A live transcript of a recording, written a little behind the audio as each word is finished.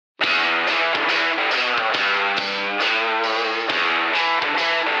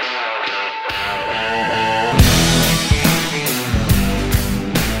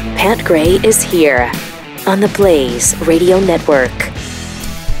Pat Gray is here on the Blaze Radio Network.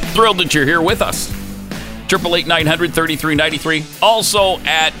 Thrilled that you're here with us. 888-900-3393. Also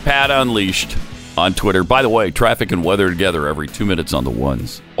at Pat Unleashed on Twitter. By the way, traffic and weather together every 2 minutes on the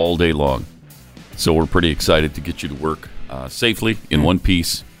ones all day long. So we're pretty excited to get you to work safely, in one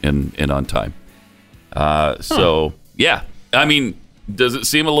piece, and on time. Yeah. I mean, does it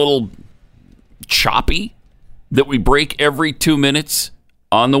seem a little choppy that we break every 2 minutes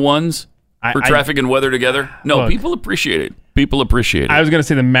on the ones for traffic and weather together? No, look, people appreciate it. People appreciate it. I was going to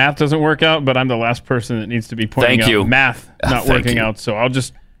say the math doesn't work out, but I'm the last person that needs to be pointing out math not working out. So I'll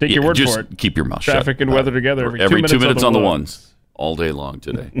just take your word for it. Keep your mouth shut. Traffic and weather together every 2 minutes on the ones all day long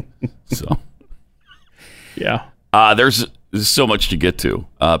today. So, yeah. There's so much to get to.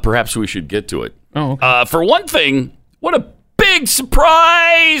 Perhaps we should get to it. Oh, okay. For one thing, what a big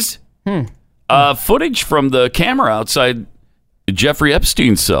surprise! Footage from the camera outside Jeffrey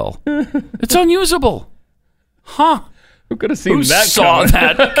Epstein's cell. It's unusable. Huh. Who could have seen Who that saw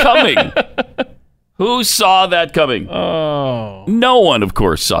that coming? Who saw that coming? Oh. No one, of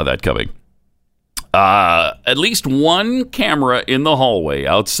course, saw that coming. At least one camera in the hallway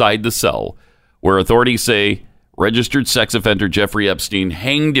outside the cell where authorities say registered sex offender Jeffrey Epstein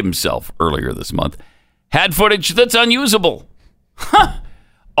hanged himself earlier this month had footage that's unusable. Huh.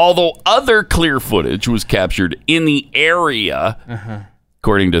 Although other clear footage was captured in the area,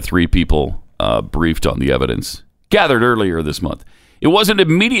 according to three people briefed on the evidence gathered earlier this month. It wasn't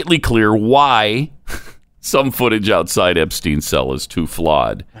immediately clear why some footage outside Epstein's cell is too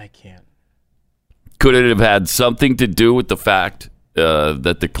flawed. I can't. Could it have had something to do with the fact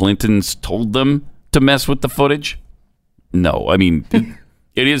that the Clintons told them to mess with the footage? No. I mean,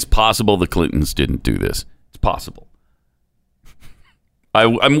 it is possible the Clintons didn't do this. It's possible.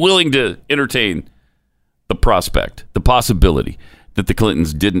 I'm willing to entertain the prospect, the possibility that the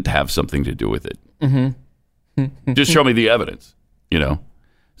Clintons didn't have something to do with it. Just show me the evidence. You know,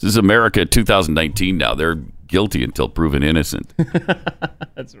 this is America 2019 now. They're guilty until proven innocent.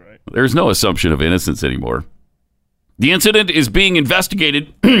 That's right. There's no assumption of innocence anymore. The incident is being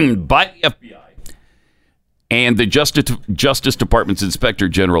investigated by the FBI and the Justice Department's Inspector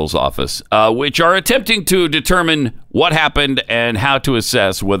General's office, which are attempting to determine what happened and how to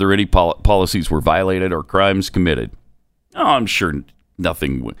assess whether any policies were violated or crimes committed. Oh, I'm sure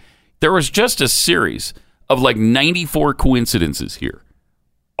nothing. There was just a series of like 94 coincidences here.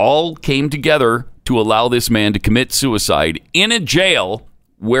 All came together to allow this man to commit suicide in a jail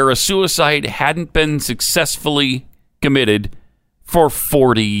where a suicide hadn't been successfully committed for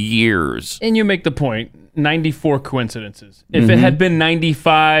 40 years. And you make the point, 94 coincidences. If it had been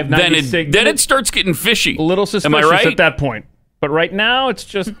 95, 96... Then it starts getting fishy. A little suspicious Am I right? at that point. But right now, it's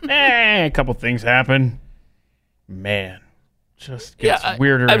just, a couple things happen. Man, just gets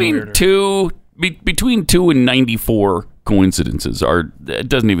weirder and weirder. Between 2 and 94 coincidences it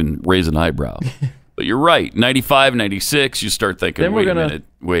doesn't even raise an eyebrow. But you're right. 95, 96, you start thinking, a minute.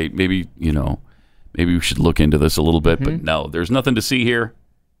 Wait, maybe we should look into this a little bit. But no, there's nothing to see here.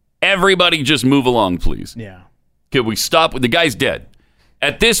 Everybody just move along, please. Yeah. Can we stop? The guy's dead.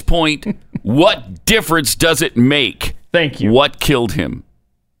 At this point, what difference does it make? Thank you. What killed him?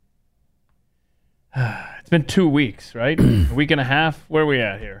 It's been 2 weeks, right? A week and a half? Where are we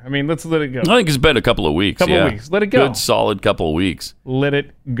at here? I mean, let's let it go. I think it's been a couple of weeks. Weeks. Let it go. Good, solid couple of weeks. Let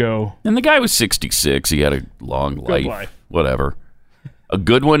it go. And the guy was 66. He had a long life. Whatever. A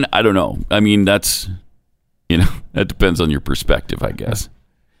good one? I don't know. I mean, that depends on your perspective, I guess.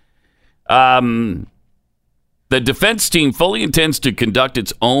 The defense team fully intends to conduct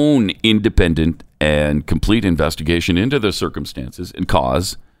its own independent and complete investigation into the circumstances and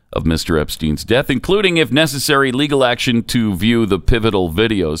cause of Mr. Epstein's death, including, if necessary, legal action to view the pivotal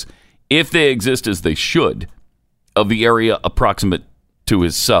videos, if they exist as they should, of the area approximate to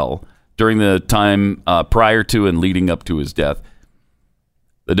his cell during the time prior to and leading up to his death.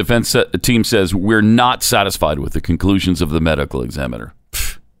 The defense team says, we're not satisfied with the conclusions of the medical examiner.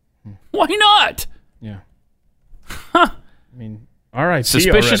 Why not? Yeah. Huh. I mean, all right.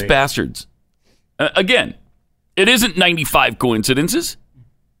 Suspicious bastards. Again, it isn't 95 coincidences.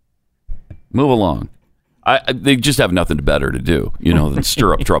 Move along. They just have nothing better to do, than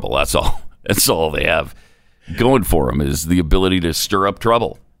stir up trouble. That's all. That's all they have going for them is the ability to stir up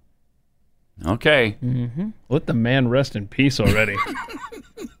trouble. Okay. Mm-hmm. Let the man rest in peace already.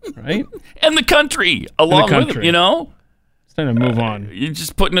 Right? And the country along with him, It's time to move on. You're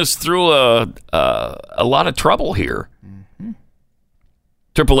just putting us through a lot of trouble here.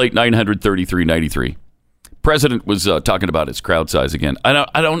 888-900-3393. President was talking about his crowd size again.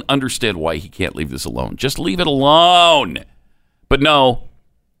 I don't understand why he can't leave this alone. Just leave it alone. But no,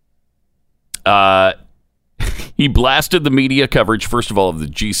 He blasted the media coverage, first of all, of the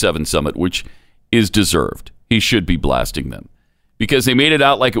G7 summit, which is deserved. He should be blasting them because they made it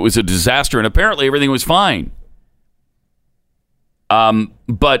out like it was a disaster, and apparently everything was fine.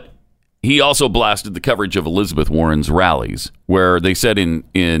 But he also blasted the coverage of Elizabeth Warren's rallies, where they said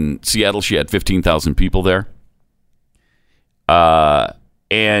in Seattle she had 15,000 people there.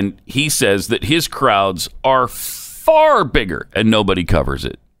 And he says that his crowds are far bigger, and nobody covers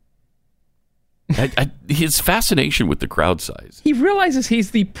it. His fascination with the crowd size. He realizes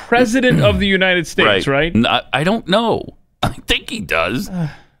he's the president of the United States, right? I don't know. I think he does.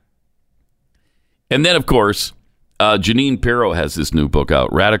 And then, of course, Jeanine Pirro has this new book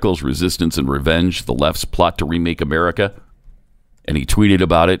out, Radicals, Resistance, and Revenge, The Left's Plot to Remake America. And he tweeted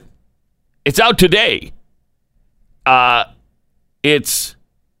about it. It's out today. It's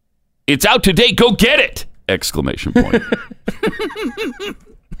out today. Go get it! Exclamation point.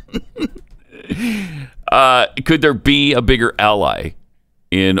 Could there be a bigger ally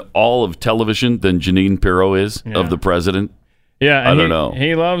in all of television than Jeanine Pirro is of the president? Yeah, I don't know.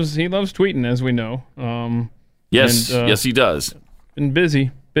 He loves tweeting, as we know. Yes, he does. Been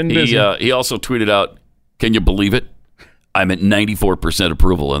busy. He also tweeted out, "Can you believe it? I'm at 94%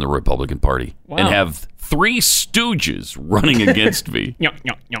 approval in the Republican Party and have 3 stooges running against me.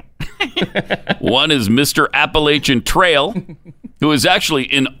 One is Mr. Appalachian Trail, who is actually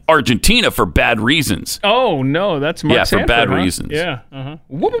in Argentina for bad reasons." Oh, no, that's Mark Sanford, for bad reasons. Yeah.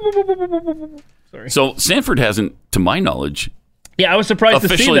 Sorry. So Sanford hasn't, to my knowledge, I was surprised to see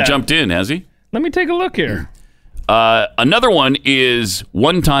that. Officially jumped in, has he? Let me take a look here. Another one is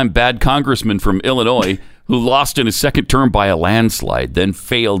one-time bad congressman from Illinois who lost in his second term by a landslide, then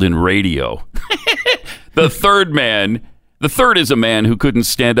failed in radio. The third is a man who couldn't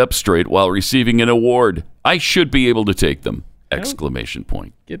stand up straight while receiving an award. I should be able to take them! Exclamation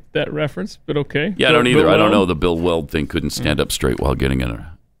point. Get that reference, but okay. Yeah, I don't either. I don't know. The Bill Weld thing, couldn't stand up straight while getting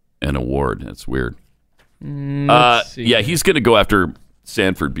an award. That's weird. Let's see. Yeah, he's going to go after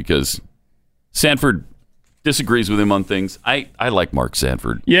Sanford because Sanford disagrees with him on things. I like Mark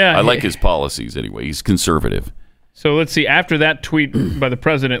Sanford. Yeah. I like his policies anyway. He's conservative. So let's see. After that tweet by the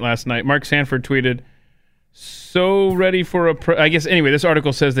president last night, Mark Sanford tweeted, "So ready for I guess, anyway, this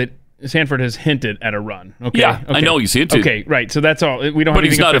article says that Sanford has hinted at a run." Okay. Yeah, okay. I know he's hinted. Okay, right. So that's all. We don't. But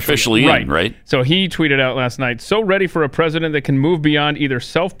have he's not officially in, right? So he tweeted out last night, "So ready for a president that can move beyond either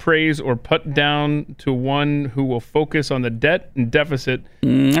self-praise or put down to one who will focus on the debt and deficit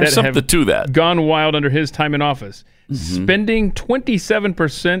there's something to that. Gone wild under his time in office. Spending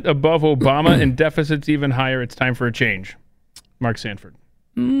 27% above Obama and deficits even higher. It's time for a change." Mark Sanford.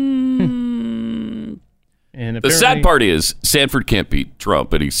 And the sad part is Sanford can't beat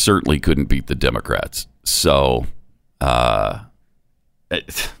Trump, and he certainly couldn't beat the Democrats. So,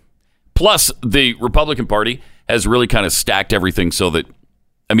 plus the Republican Party has really kind of stacked everything so that,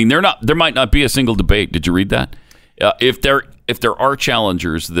 I mean, there might not be a single debate. Did you read that? If there are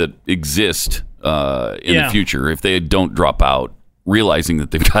challengers that exist in the future, if they don't drop out, realizing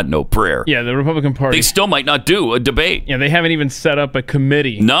that they've got no prayer. Yeah, the Republican Party. They still might not do a debate. Yeah, they haven't even set up a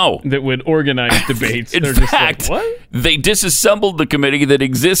committee that would organize debates. In They're fact, just like, what? They disassembled the committee that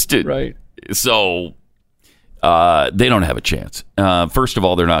existed. Right. So they don't have a chance. First of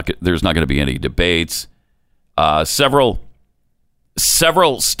all, there's not going to be any debates. Several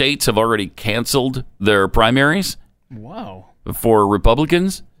states have already canceled their primaries. Wow. For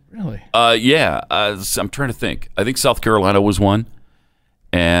Republicans. Really? Yeah. I'm trying to think. I think South Carolina was one,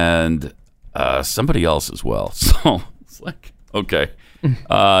 and somebody else as well. So it's like, okay,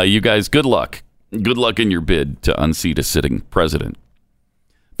 you guys, good luck. Good luck in your bid to unseat a sitting president.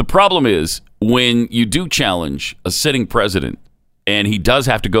 The problem is when you do challenge a sitting president, and he does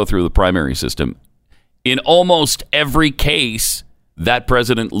have to go through the primary system, in almost every case, that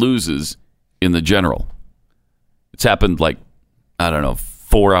president loses in the general. It's happened like, I don't know,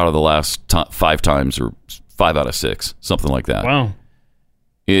 4 out of the last 5 times, or 5 out of 6, something like that. Wow.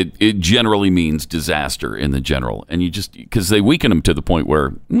 It generally means disaster in the general, and you just, because they weaken him to the point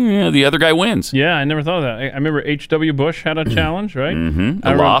where the other guy wins. Yeah, I never thought of that. I remember H.W. Bush had a challenge, right? Mm-hmm.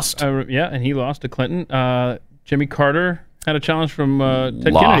 Lost. And he lost to Clinton. Jimmy Carter had a challenge from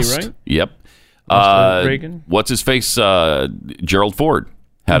Ted Kennedy, right? Yep. Reagan. What's his face? Gerald Ford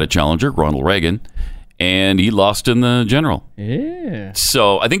had a challenger, Ronald Reagan, and he lost in the general. Yeah.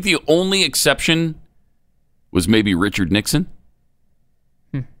 So I think the only exception was maybe Richard Nixon.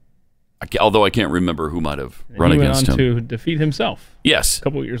 Although I can't remember who might have run against him. He went on to defeat himself. Yes. A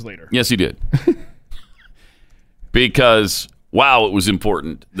couple of years later. Yes, he did. Because wow, it was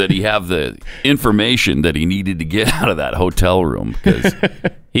important that he have the information that he needed to get out of that hotel room because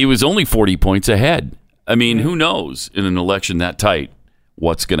he was only 40 points ahead. I mean, who knows in an election that tight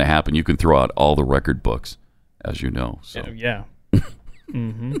what's going to happen? You can throw out all the record books, as you know. So. Yeah.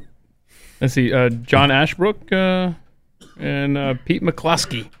 Mm-hmm. Let's see. John Ashbrook and Pete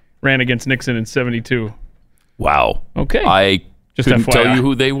McCloskey ran against Nixon in 72. Wow. Okay. I Just couldn't FYI. tell you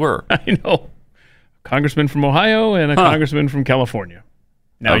who they were. I know. A congressman from Ohio and a congressman from California.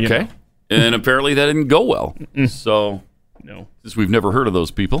 Now you know. And apparently that didn't go well. So, No. since we've never heard of those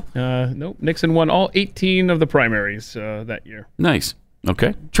people. Nope. Nixon won all 18 of the primaries that year. Nice.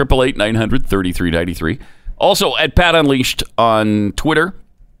 Okay. 888-900-3393. Also, at Pat Unleashed on Twitter.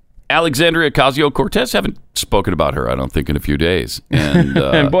 Alexandria Ocasio-Cortez. Haven't spoken about her, I don't think, in a few days. And,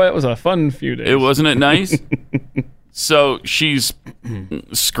 And boy, it was a fun few days. it wasn't it nice? So she's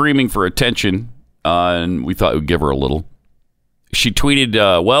screaming for attention, and we thought we'd give her a little. She tweeted,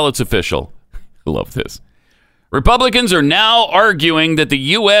 well, it's official. I love this. Republicans are now arguing that the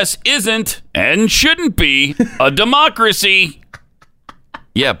U.S. isn't and shouldn't be a democracy.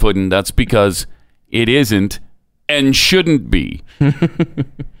 Yeah, Puddin', that's because it isn't and shouldn't be.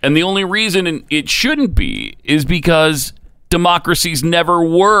 And the only reason it shouldn't be is because democracies never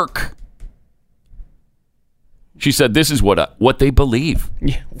work. She said this is what they believe.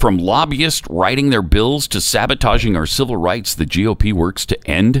 Yeah. From lobbyists writing their bills to sabotaging our civil rights, the GOP works to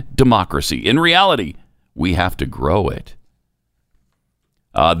end democracy. In reality, we have to grow it.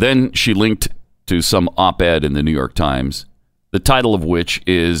 Then she linked to some op-ed in the New York Times, the title of which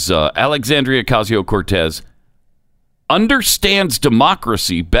is Alexandria Ocasio-Cortez understands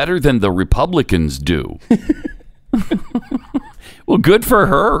democracy better than the Republicans do. Well, good for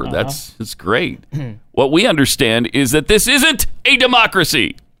her. That's great. What we understand is that this isn't a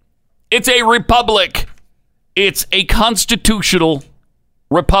democracy. It's a republic. It's a constitutional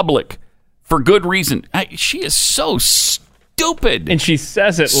republic for good reason. She is so stupid. And she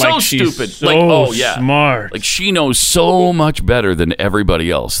says it So like she's stupid. so Like, oh, yeah. smart. Like she knows so much better than everybody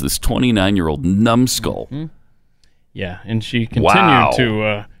else. This 29-year-old numbskull. Mm-hmm. Yeah, and she continued Wow.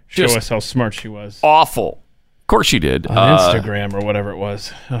 to show Just us how smart she was. Awful. Of course she did. On Instagram or whatever it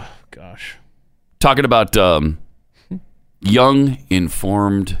was. Oh, gosh. Talking about young,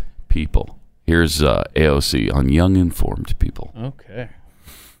 informed people. Here's AOC on young, informed people. Okay.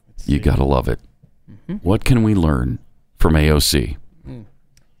 You got to love it. What can we learn from AOC? And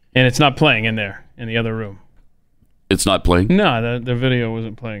it's not playing in there, in the other room. It's not playing? No, the video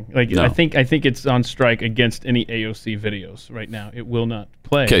wasn't playing. Like No. I think it's on strike against any AOC videos right now. It will not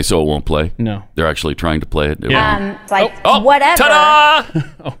play. Okay, so it won't play? No. They're actually trying to play it? It Yeah. It's like, won't. whatever. Ta-da!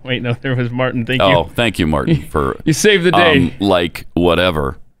 Oh wait, no, there was Martin. Thank Oh, you. thank you, Martin, for You saved the day. like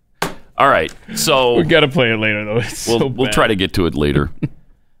whatever. All right, so We got to play it later though. It's so we'll bad. try to get to it later.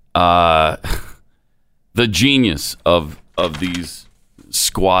 The genius of these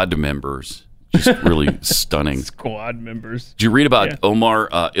squad members, just really stunning. squad members. Did you read about Yeah.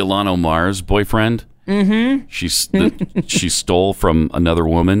 Ilhan Omar's boyfriend? Mm-hmm. She stole from another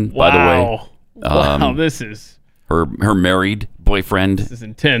woman. By the way, Wow, this is her married boyfriend.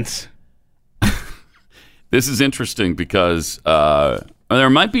 intense. This is interesting because there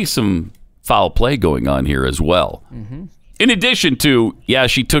might be some foul play going on here as well. Mm-hmm. In addition to,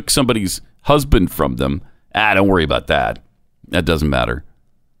 she took somebody's husband from them. Don't worry about that. That doesn't matter.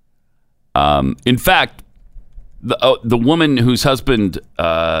 In fact, the woman whose husband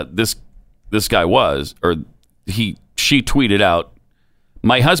this guy was, she tweeted out,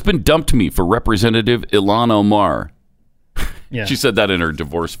 "My husband dumped me for Representative Ilhan Omar." Yeah. She said that in her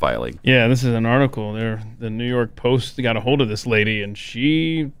divorce filing. Yeah, this is an article there. The New York Post got a hold of this lady, and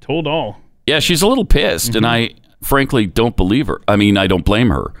she told all. Yeah, she's a little pissed, and I frankly don't believe her. I mean, I don't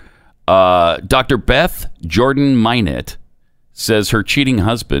blame her. Dr. Beth Jordan Minette says her cheating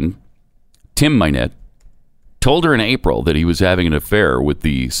husband, Tim Minette, told her in April that he was having an affair with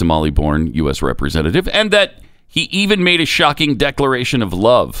the Somali-born U.S. representative, and that he even made a shocking declaration of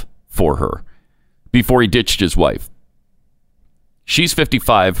love for her before he ditched his wife. She's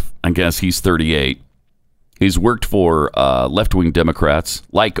 55. I guess he's 38. He's worked for left-wing Democrats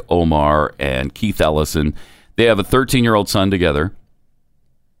like Omar and Keith Ellison. They have a 13-year-old son together.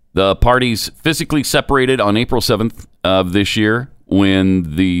 The parties physically separated on April 7th of this year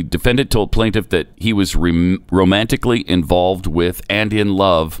when the defendant told plaintiff that he was romantically involved with and in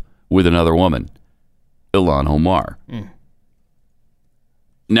love with another woman, Ilhan Omar.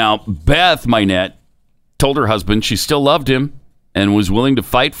 Now, Beth Minette told her husband she still loved him and was willing to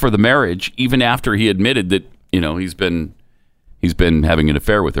fight for the marriage even after he admitted that, he's been having an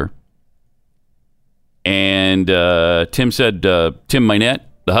affair with her. And Tim said, Tim Minette,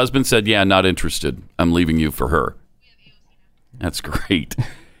 the husband said, yeah, not interested. I'm leaving you for her. That's great.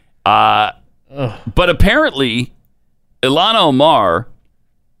 But apparently, Ilana Omar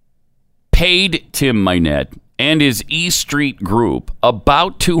paid Tim Minette and his E Street group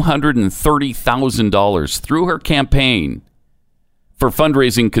about $230,000 through her campaign for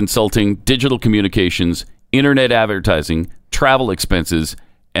fundraising, consulting, digital communications, internet advertising, travel expenses,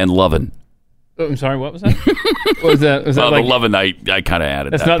 and lovin'. Oh, I'm sorry, what was that? Was that Well, like the lovin', I kind of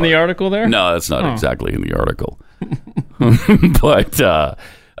added that's that not in the part. article there? No, that's not exactly in the article. But I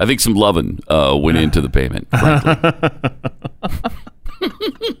think some lovin' went into the payment, frankly.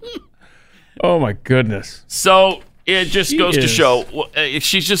 Oh, my goodness. So it just goes to show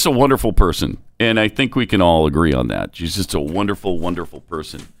she's just a wonderful person. And I think we can all agree on that. She's just a wonderful, wonderful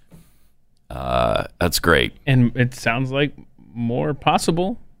person. That's great. And it sounds like more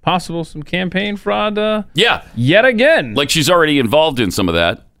possible some campaign fraud Yeah. yet again. Like she's already involved in some of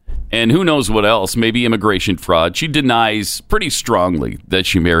that. And who knows what else? Maybe immigration fraud. She denies pretty strongly that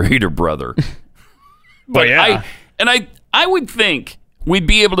she married her brother. But yeah. I would think we'd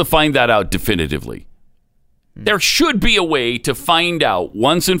be able to find that out definitively. There should be a way to find out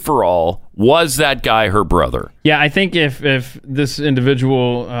once and for all, was that guy her brother? Yeah, I think if this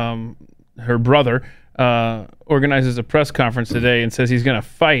individual, her brother, organizes a press conference today and says he's going to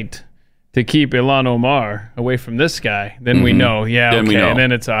fight to keep Ilhan Omar away from this guy, then we know. Yeah, Then okay. we know. And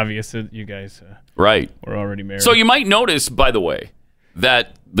then it's obvious that you guys Right. were already married. So you might notice, by the way,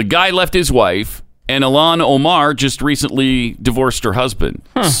 that the guy left his wife and Ilhan Omar just recently divorced her husband.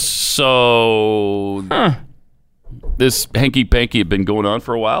 So this hanky-panky had been going on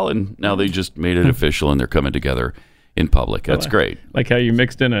for a while, and now they just made it official, and they're coming together in public. That's great. Like how you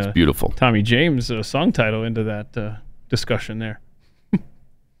mixed in a Beautiful. Tommy James song title into that discussion there.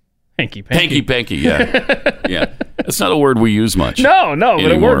 Hanky-panky. Hanky-panky, yeah. Yeah. That's not a word we use much. No, but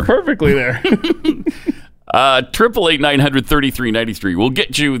it anymore. worked perfectly there. 888-900-3393. We'll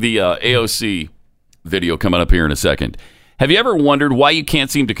get you the AOC video coming up here in a second. Have you ever wondered why you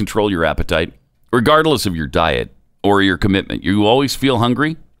can't seem to control your appetite? Regardless of your diet or your commitment, you always feel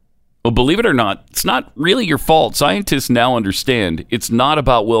hungry? Well, believe it or not, it's not really your fault. Scientists now understand it's not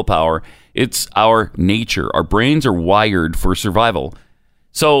about willpower. It's our nature. Our brains are wired for survival.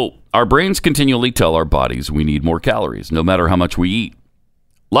 So our brains continually tell our bodies we need more calories, no matter how much we eat.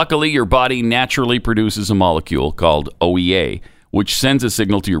 Luckily, your body naturally produces a molecule called OEA, which sends a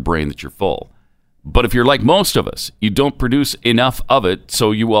signal to your brain that you're full. But if you're like most of us, you don't produce enough of it,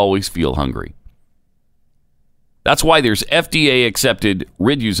 so you always feel hungry. That's why there's FDA-accepted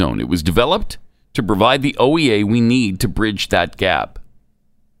Riduzone. It was developed to provide the OEA we need to bridge that gap.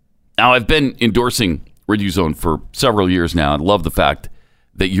 Now, I've been endorsing Riduzone for several years now and love the fact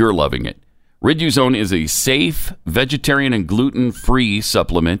that you're loving it. Riduzone is a safe, vegetarian, and gluten-free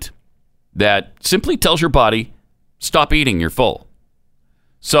supplement that simply tells your body, stop eating, you're full.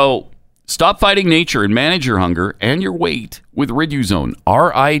 So stop fighting nature and manage your hunger and your weight with Riduzone,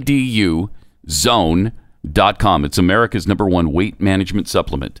 RIDU zone.com. It's America's #1 weight management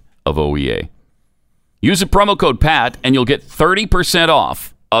supplement of OEA. Use a promo code PAT and you'll get 30%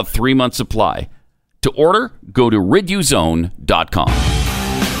 off of 3-month supply. To order, go to riduzone.com.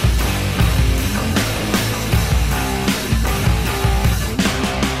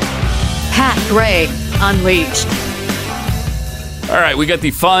 Pat Gray Unleashed. All right, we got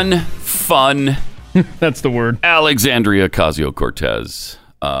the fun That's the word. Alexandria Ocasio-Cortez.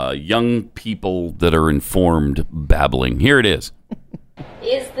 Young people that are informed babbling. Here it is.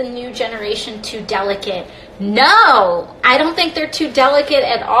 Is the new generation too delicate? No, I don't think they're too delicate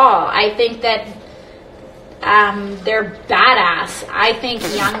at all. I think that they're badass. I think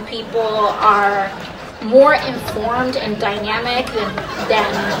young people are more informed and dynamic than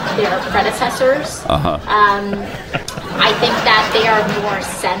their predecessors. I think that they are more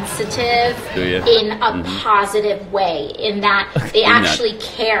sensitive in a positive way, in that they actually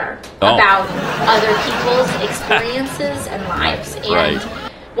care about other people's experiences and lives. And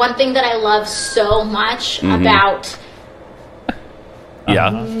one thing that I love so much about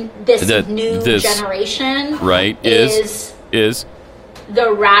this new generation is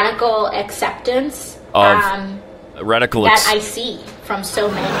the radical acceptance of that I see from so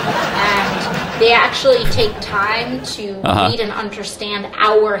many. And they actually take time to read and understand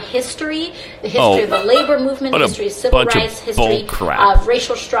our history, the history of the labor movement, the history of civil rights, history of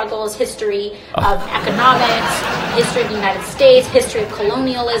racial struggles, history of economics, history of the United States, history of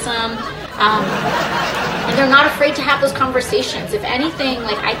colonialism. And they're not afraid to have those conversations. If anything,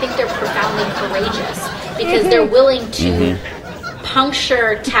 like, I think they're profoundly courageous because they're willing to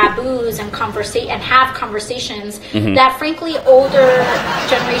puncture taboos and have conversations that, frankly, older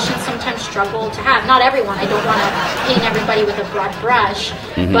generations sometimes struggle to have. Not everyone. I don't want to paint everybody with a broad brush,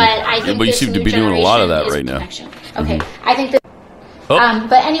 but I think but you seem to be doing a lot of that right now. Okay, I think that.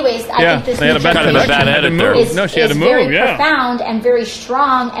 But anyways, I think this they had a bad edit there. She had to move. Very profound and very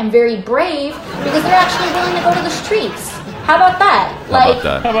strong and very brave because they're actually willing to go to the streets. How about that?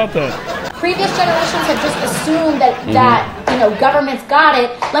 How about that? Previous generations have just assumed that government's got it.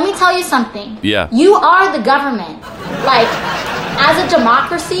 Let me tell you something. Yeah. You are the government. Like, as a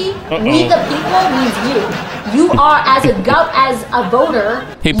democracy, we the people means you. You are as a voter.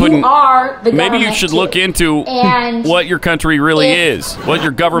 Hey, you are the government. Maybe you should look into and what your country really is, what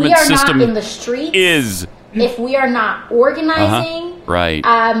your government system not in the streets, is. If we are not organizing, right,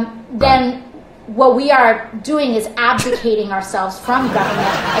 then what we are doing is abdicating ourselves from government,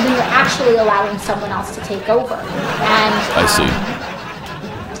 and then you're actually allowing someone else to take over. And I see.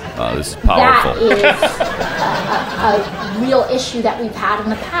 This is powerful. That is a real issue that we've had in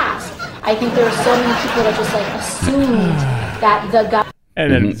the past. I think there are so many people that just assumed that the government.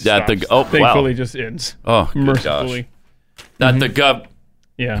 And then thankfully just ends. Oh, mercifully. That the gov.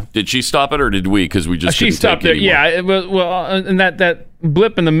 Yeah. Did she stop it or did we? Because we just she stopped it. Yeah. And that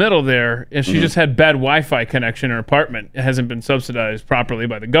blip in the middle there, if she just had bad Wi-Fi connection in her apartment, it hasn't been subsidized properly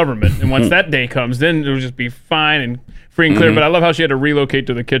by the government. And once that day comes, then it'll just be fine and free and clear. But I love how she had to relocate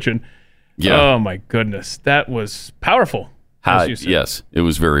to the kitchen. Yeah. Oh my goodness, that was powerful. Yes, it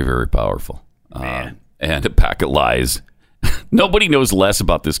was very, very powerful. Man. And a pack of lies. Nobody knows less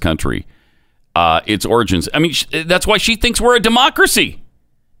about this country, its origins. I mean, that's why she thinks we're a democracy.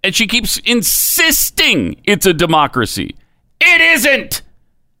 And she keeps insisting it's a democracy. It isn't.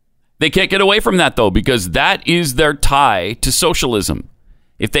 They can't get away from that, though, because that is their tie to socialism.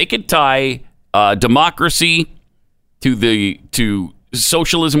 If they could tie democracy to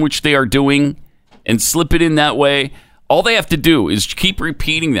socialism, which they are doing, and slip it in that way, all they have to do is keep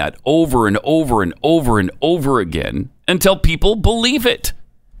repeating that over and over and over and over again until people believe it.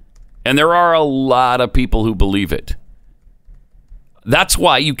 And there are a lot of people who believe it. That's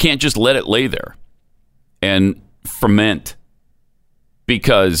why you can't just let it lay there and ferment,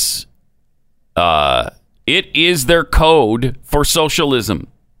 because it is their code for socialism.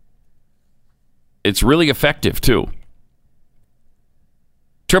 It's really effective, too.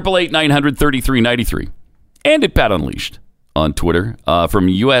 888-900-3393. And at Pat Unleashed on Twitter. From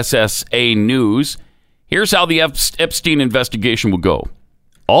USSA News, here's how the Epstein investigation will go.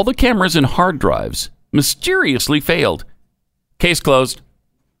 All the cameras and hard drives mysteriously failed. Case closed.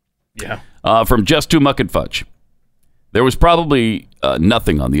 Yeah. From Just Too Muck and Fudge. There was probably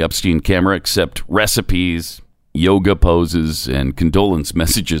nothing on the Epstein camera except recipes, yoga poses, and condolence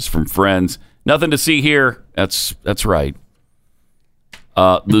messages from friends. Nothing to see here. That's right.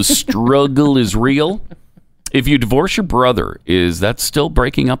 The struggle is real. If you divorce your brother, is that still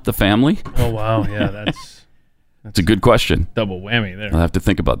breaking up the family? Oh, wow. Yeah, that's a good question. Double whammy there. I'll have to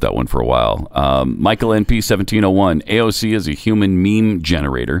think about that one for a while. Michael NP 1701, AOC is a human meme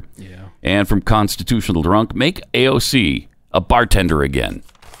generator. Yeah. And from Constitutional Drunk, make AOC a bartender again.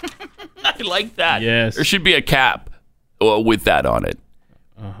 I like that. Yes. There should be a cap with that on it.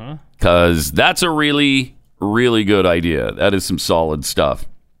 Uh-huh. Because that's a really, really good idea. That is some solid stuff.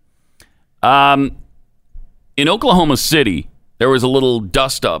 In Oklahoma City, there was a little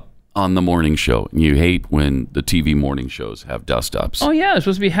dust-up on the morning show. You hate when the TV morning shows have dust-ups. Oh, yeah. It's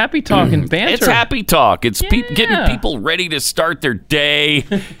supposed to be happy talk and banter. It's happy talk. It's getting people ready to start their day,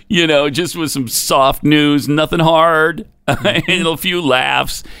 just with some soft news, nothing hard, and a few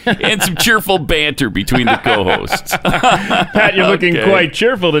laughs, and some cheerful banter between the co-hosts. Pat, you're looking quite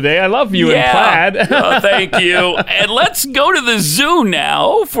cheerful today. I love you in plaid. Thank you. And let's go to the zoo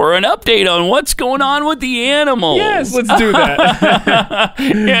now for an update on what's going on with the animals. Yes, let's do that.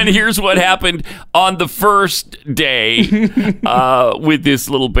 And here's what happened on the first day with this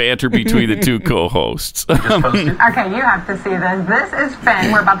little banter between the two co-hosts. Okay, you have to see this. This is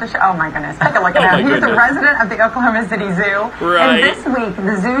Finn. We're about to show. Oh my goodness! Take a look at him. He's the resident of the Oklahoma City Zoo. Right. And this week,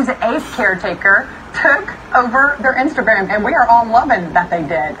 the zoo's eighth caretaker took over their Instagram, and we are all loving that they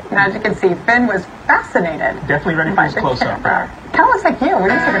did. And as you can see, Finn was fascinated. Definitely ready for his close-up. Kind of looks like you. We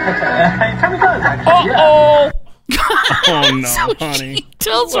didn't take a picture. It kind of does, actually. Yeah. Oh, no, So honey.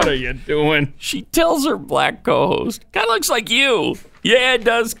 what are you doing? She tells her black co-host, kind of looks like you. Yeah, it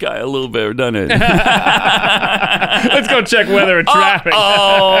does kind of a little bit, doesn't it? Let's go check weather and traffic.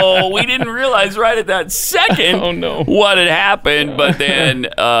 Oh, we didn't realize right at that second Oh, no. what had happened. But then,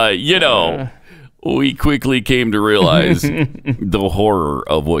 we quickly came to realize the horror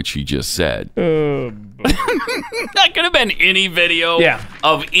of what she just said. That could have been any video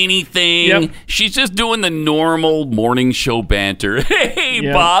of anything. Yep. She's just doing the normal morning show banter. Hey,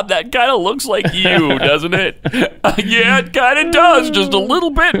 Bob, that kind of looks like you, doesn't it? Yeah, it kind of does. Just a little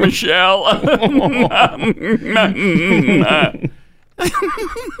bit, Michelle.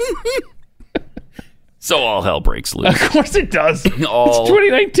 So all hell breaks loose. Of course it does. It's All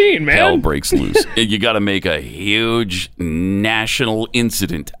 2019, man. hell breaks loose. You got to make a huge national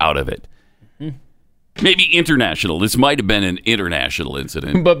incident out of it. Maybe international. This might have been an international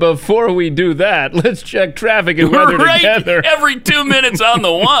incident. But before we do that, let's check traffic and weather together. Every 2 minutes on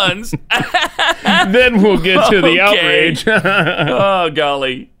the ones. Then we'll get to the outrage. Oh,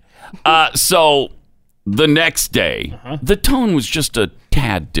 golly. So the next day, the tone was just a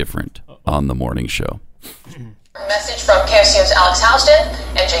tad different on the morning show. Message from KFCM's Alex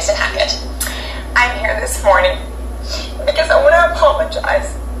Houston and Jason Hackett. I'm here this morning because I want to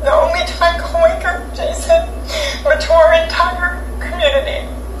apologize. The only time coworker, Jason, but to our entire community.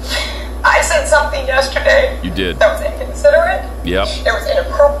 I said something yesterday. You did. That was inconsiderate. Yep. It was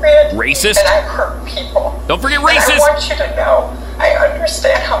inappropriate. Racist. And I hurt people. Don't forget And racist. I want you to know, I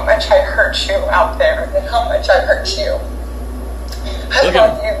understand how much I hurt you out there and how much I hurt you. I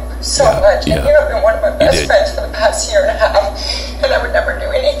love you so much, and you have been one of my best friends for the past year and a half, and I would never do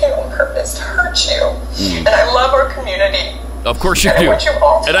anything on purpose to hurt you. And I love our community. Of course you and do. I want you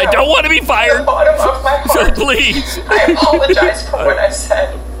all to and I know don't want to be fired. from the bottom of my heart. So please. I apologize for what I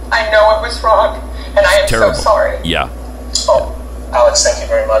said. I know it was wrong, and I am Terrible. so sorry. Yeah. Oh, Alex, thank you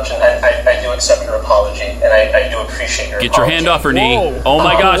very much, and I do accept your apology, and I do appreciate your Get your apology. hand off her knee. Whoa. Oh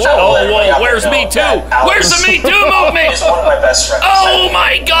my gosh. Whoa. Oh, where's Me Too? Where's the Me Too movement? He's one of my best friends. Oh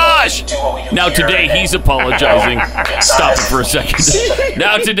my gosh. Do what we do Now here, today and- he's apologizing. Stop it for a second.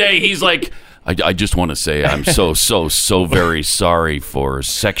 Now today he's like, I just want to say I'm so very sorry for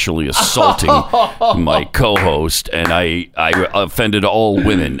sexually assaulting my co-host, and I offended all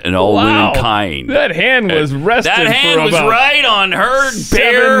women and all womankind. That hand was resting That hand for was about right on her 7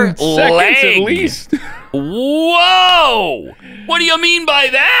 bare seconds leg. at least. Whoa! What do you mean by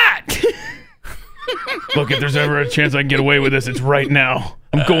that? Look, if there's ever a chance I can get away with this, it's right now.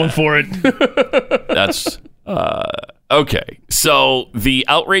 I'm going for it. That's okay. So the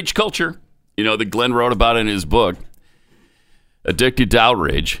outrage culture, that Glenn wrote about in his book, Addicted to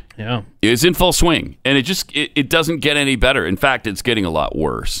Outrage, Yeah. is in full swing, and it doesn't get any better. In fact, it's getting a lot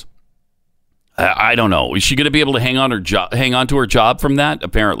worse. I don't know. Is she going to be able to hang on to her job from that?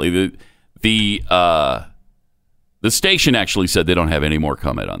 Apparently, the station actually said they don't have any more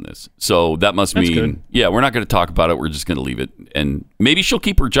comment on this. So that must mean, good. yeah, we're not going to talk about it. We're just going to leave it, and maybe she'll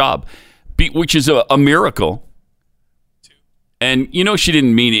keep her job, which is a miracle. And she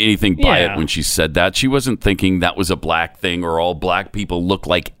didn't mean anything by it when she said that. She wasn't thinking that was a black thing or all black people look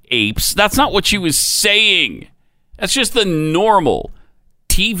like apes. That's not what she was saying. That's just the normal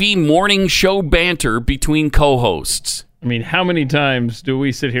TV morning show banter between co-hosts. I mean, how many times do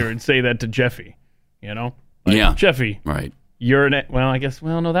we sit here and say that to Jeffy? Like, Yeah. Jeffy, Right. you're no,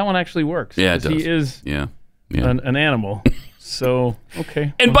 that one actually works. Yeah, it 'cause does. He is Yeah. an animal. So,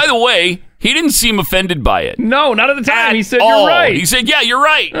 okay. And by the way, he didn't seem offended by it. No, not at the time. He said, all. you're right. He said, yeah, you're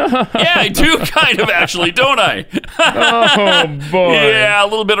right. Yeah, I do kind of actually, don't I? Oh, boy. Yeah, a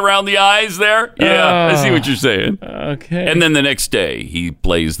little bit around the eyes there. Yeah, I see what you're saying. Okay. And then the next day, he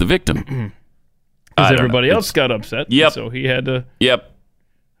plays the victim. Because I don't everybody know. else got upset. Yep. So he had to. Yep.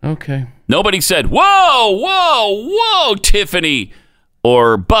 Okay. Nobody said, whoa, Tiffany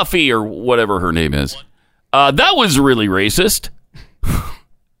or Buffy or whatever her name is. That was really racist.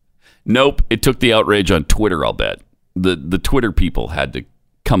 Nope. It took the outrage on Twitter, I'll bet. The Twitter people had to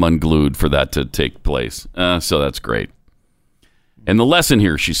come unglued for that to take place. So that's great. And the lesson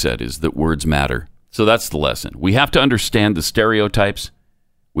here, she said, is that words matter. So that's the lesson. We have to understand the stereotypes.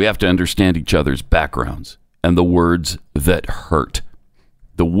 We have to understand each other's backgrounds and the words that hurt.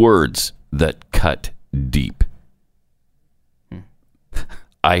 The words that cut deep.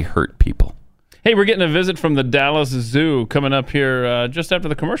 I hurt people. Hey, we're getting a visit from the Dallas Zoo coming up here just after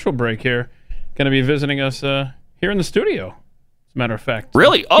the commercial break here. Going to be visiting us here in the studio, as a matter of fact.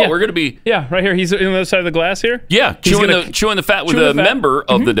 Really? Oh, Yeah. we're going to be... Yeah, right here. He's on the other side of the glass here. Yeah, He's chewing gonna- the fat with chewing a the fat. member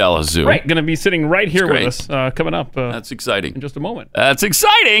of the Dallas Zoo. Right, going to be sitting right here with great. us coming up That's exciting. in just a moment. That's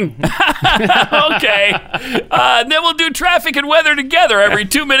exciting. Okay. Then we'll do traffic and weather together every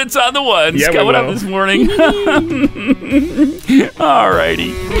 2 minutes on the ones. Yeah, we coming up will. this morning. All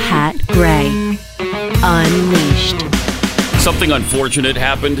righty. Pat Gray Unleashed. Something unfortunate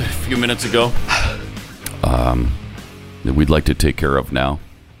happened a few minutes ago that we'd like to take care of now.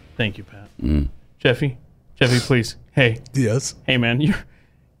 Thank you, Pat. Jeffy, please. Hey. Yes. Hey, man,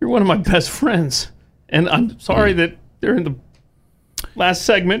 you're one of my best friends, and I'm sorry that during the last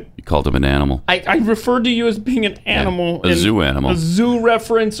segment You called him an animal. I referred to you as being an animal, a zoo animal, a zoo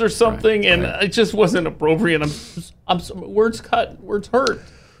reference or something, and it just wasn't appropriate. I'm words hurt.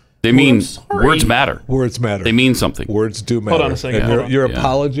 They mean words matter. Words matter. They mean something. Words do matter. Hold on a second. And your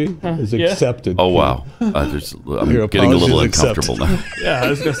apology is accepted. Oh, wow. I'm getting a little uncomfortable now. Yeah, I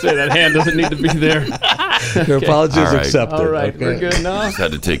was going to say, that hand doesn't need to be there. Your apology is accepted. All right, we're good now. Just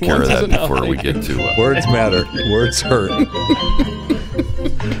had to take care of that before we get to... Words matter. Words hurt.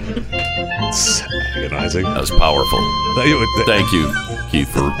 It's agonizing. That was powerful. Thank you, Keith,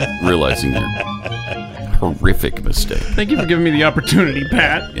 for realizing your horrific mistake. Thank you for giving me the opportunity,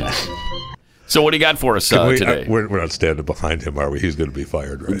 Pat. Yeah. So what do you got for us today? We're not standing behind him, are we? He's going to be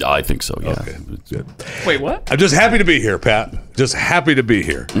fired, right? I think so, yeah. Okay, good. Wait, what? I'm just happy to be here, Pat. Just happy to be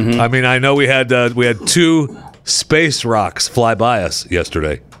here. I mean, I know we had 2 space rocks fly by us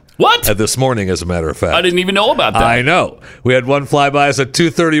yesterday. What? This morning, as a matter of fact. I didn't even know about that. I know. We had one fly by us at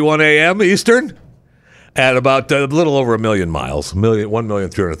 2:31 a.m. Eastern at about a little over 1 million miles,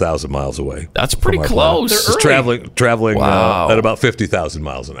 1,300,000 miles away. That's pretty close. Just traveling at about 50,000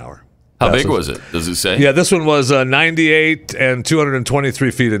 miles an hour. How big was it? Does it say? Yeah, this one was 98 and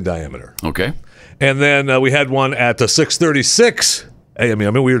 223 feet in diameter. Okay. And then we had one at 6:36 a.m. I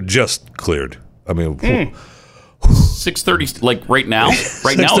mean, we were just cleared. I mean, 6:30, like right now?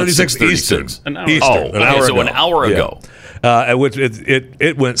 Right now it's 6:36 Eastern. An hour. Eastern. An hour ago. An hour ago. At which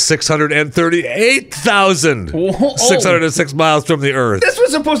it went 638,606 miles from the Earth. This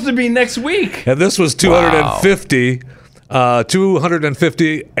was supposed to be next week. And this was 250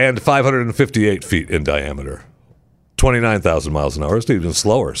 and 558 feet in diameter. 29,000 miles an hour. It's even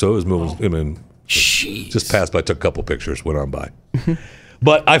slower. So it was moving. I mean, just passed by, took a couple pictures, went on by.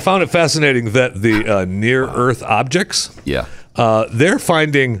 But I found it fascinating that the near-Earth objects, they're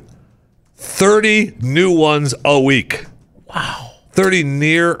finding 30 new ones a week. Wow. 30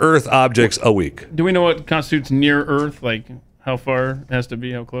 near-Earth objects a week. Do we know what constitutes near Earth? Like how far it has to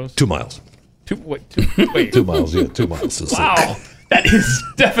be? How close? 2 miles. 2 miles. Yeah, 2 miles. Wow. That is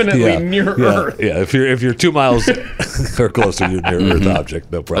definitely near Earth. Yeah, if you're 2 miles or closer, you're near Earth object.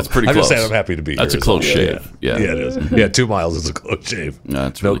 No problem. That's pretty I'm close. just saying I'm happy to be That's here. That's a close shave. Yeah, it is. Yeah, 2 miles is a close shave.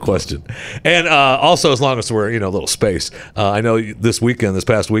 That's no really question. And also, as long as we're a little space, I know this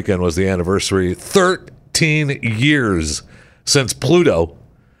past weekend was the anniversary. 13 years since Pluto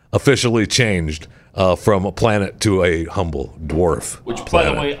officially changed from a planet to a humble dwarf. Which,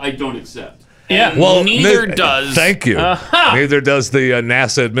 planet. by the way, I don't accept. Yeah. Well, neither does. Thank you. Neither does the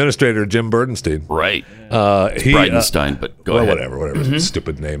NASA administrator, Jim Burdenstein. Right. Bridenstine, but go ahead. Whatever his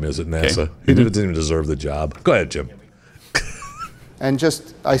stupid name is at NASA. Okay. He didn't even deserve the job. Go ahead, Jim. And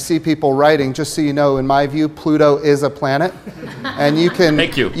I see people writing, just so you know, in my view, Pluto is a planet. And you can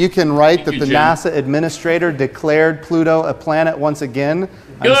write that the NASA administrator declared Pluto a planet once again.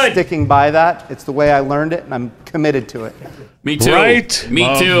 Good. I'm sticking by that. It's the way I learned it, and I'm committed to it. Me too. Right? Me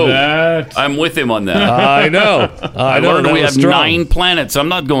too. I'm with him on that. I know. I learned we have 9 planets. I'm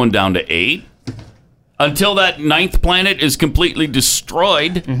not going down to 8. Until that 9th planet is completely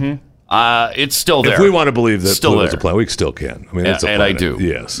destroyed, it's still there. If we want to believe that Pluto's there. a planet, we still can. I mean, it's a planet. And I do.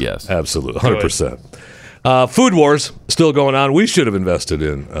 Yes. Yes. Absolutely. 100%. Food wars still going on. We should have invested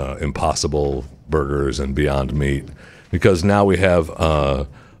in Impossible Burgers and Beyond Meat, because now we have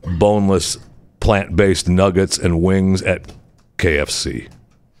boneless, plant-based nuggets and wings at KFC.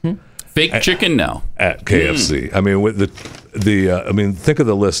 Fake chicken now at KFC. I mean, with I mean, think of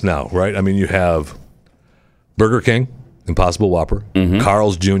the list now, right? I mean, you have Burger King, Impossible Whopper,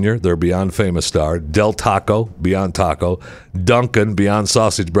 Carl's Jr., their Beyond Famous star, Del Taco, Beyond Taco, Dunkin', Beyond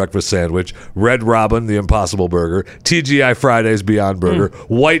Sausage Breakfast Sandwich, Red Robin, the Impossible Burger, TGI Fridays, Beyond Burger,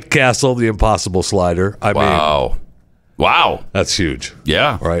 White Castle, the Impossible Slider. I mean, wow, that's huge.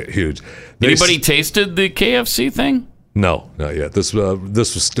 Yeah, right, huge. Anybody tasted the KFC thing? No, not yet. This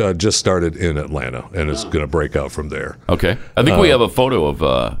was just started in Atlanta, and it's going to break out from there. Okay, I think we have a photo of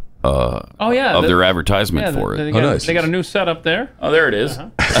their advertisement for it. Nice. They got a new setup there. Oh, there it is.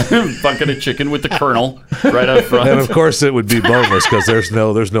 Bucket of chicken with the kernel right up front. And of course, it would be boneless because there's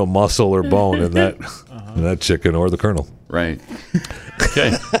no muscle or bone in that chicken or the kernel. Right.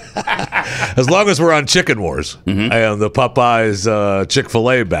 Okay. As long as we're on chicken wars and the Popeyes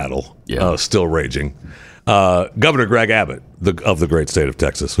Chick-fil-A battle still raging, Governor Greg Abbott of the great state of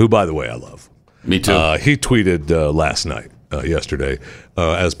Texas, who, by the way, I love. Me too. He tweeted last night. Yesterday,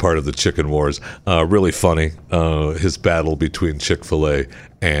 as part of the chicken wars, really funny. His battle between Chick-fil-A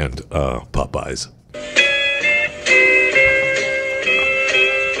and Popeyes.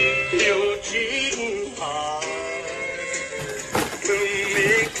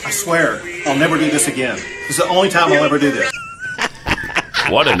 swear I'll never do this again. This is the only time I'll ever do this.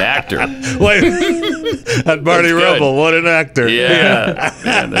 What an actor. Wait, that Barney Rubble, what an actor. Yeah.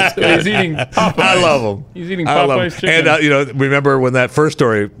 Man, that's good. He's eating Popeyes. I love him. He's eating Popeyes chicken. And, remember when that first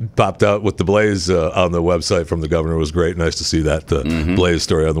story popped out with the Blaze on the website from the governor? It was great. Nice to see that Blaze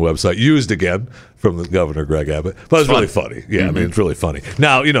story on the website used again from the governor, Greg Abbott. But it's really funny. Yeah, I mean, it's really funny.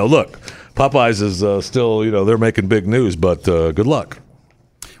 Now, look, Popeyes is still, they're making big news, but good luck.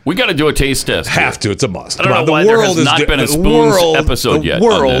 We got to do a taste test. Have to. It's a must. I don't know why there has not been a Spoons episode yet. The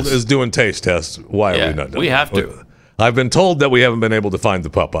world is doing taste tests. Why are we not doing it? We have to. I've been told that we haven't been able to find the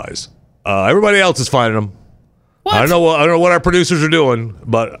Popeyes. Everybody else is finding them. What? I don't know what our producers are doing,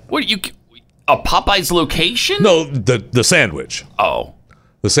 but what a Popeyes location? No, the sandwich. Oh,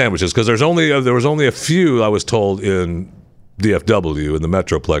 the sandwiches, because there was only a few I was told in DFW in the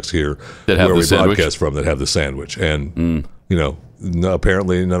Metroplex here that have where we sandwich? broadcast from that have the sandwich, and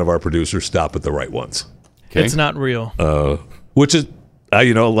apparently none of our producers stop at the right ones. Okay. It's not real. Which is,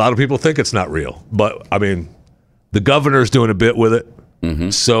 a lot of people think it's not real, but I mean, the governor's doing a bit with it.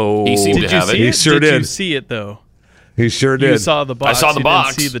 Mm-hmm. So he seemed to have it. He sure did. Did you see it though? He sure did. You saw the box. I saw the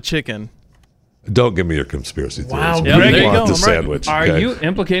box. Didn't see the chicken. Don't give me your conspiracy theories. Wow, Yep, Greg, there you go. The sandwich. Are you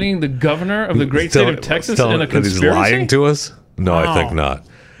implicating the governor of the great state of Texas in a conspiracy? That he's lying to us? No, I think not.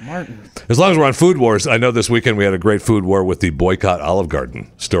 Martin. As long as we're on Food Wars, I know this weekend we had a great food war with the boycott Olive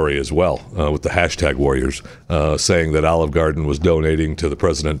Garden story as well, with the hashtag warriors, saying that Olive Garden was donating to the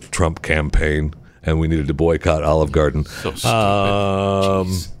President Trump campaign and we needed to boycott Olive Garden. So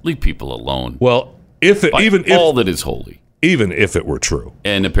stupid. Leave people alone. Well, if all that is holy. Even if it were true.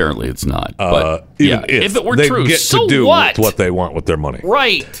 And apparently it's not. But if it were they true, get so to do what? what they want with their money.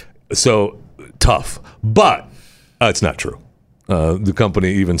 Right. So tough. But it's not true. The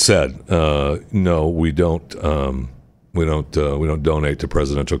company even said, "No, we don't donate to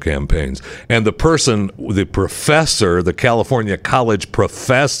presidential campaigns." And the professor, the California college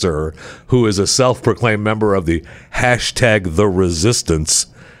professor, who is a self-proclaimed member of the hashtag The Resistance,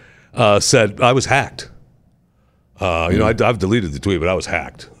 said, "I was hacked. I've deleted the tweet, but I was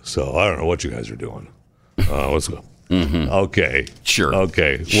hacked. So I don't know what you guys are doing. Let's go." Mm-hmm. Okay. Sure.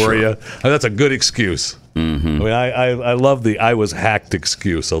 Okay. Were you? That's a good excuse. Mm-hmm. I mean, I love the "I was hacked"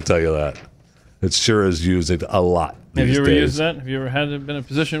 excuse. I'll tell you that. It sure is used a lot. Have you ever days. used that? Have you ever been in a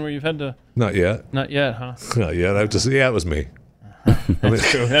position where you've had to? Not yet. Not yet, huh? Not yet. it was me.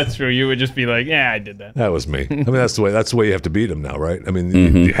 That's true. That's true. You would just be like, "Yeah, I did that." That was me. I mean, that's the way you have to beat them now, right? I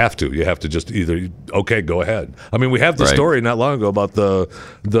mean, you have to. You have to just either go ahead. I mean, we have the story not long ago about the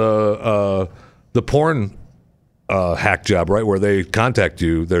porn hack job, right? Where they contact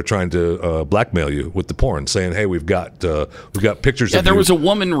you, they're trying to blackmail you with the porn, saying, "Hey, we've got pictures." Yeah, of there you. was a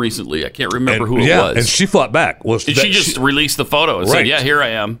woman recently. I can't remember who it was. And she fought back. Well, she just released the photo and said, "Yeah, here I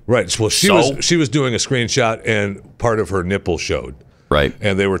am." Right. Well, she was doing a screenshot, and part of her nipple showed. Right.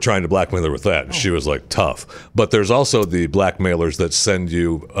 And they were trying to blackmail her with that. And she was like, tough. But there's also the blackmailers that send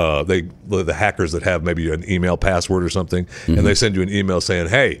you, the hackers that have maybe an email password or something, and they send you an email saying,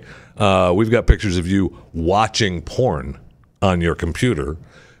 "Hey, we've got pictures of you watching porn on your computer.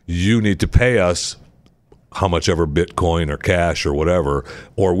 You need to pay us how much ever Bitcoin or cash or whatever,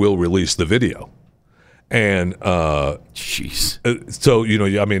 or we'll release the video." And jeez. So,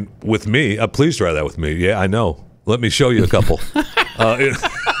 I mean, with me, please try that with me. Yeah, I know. Let me show you a couple.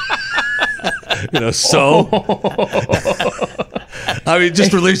 So I mean,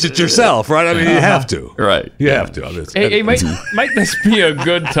 just release it yourself, right? I mean, you have to, right? You have to. I mean, hey, might this be a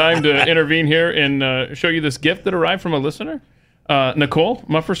good time to intervene here and show you this gift that arrived from a listener, Nicole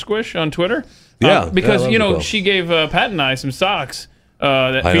Muffer Squish on Twitter? Yeah, because she gave Pat and I some socks.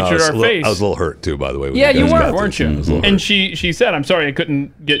 That featured our face. I was a little hurt too, by the way. Yeah, you were, weren't you? And she said, "I'm sorry, I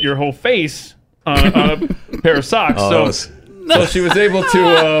couldn't get your whole face on a pair of socks." So she was able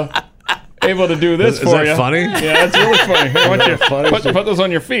to do this for you. Is that funny? Yeah, that's really funny. Here, why don't you put those on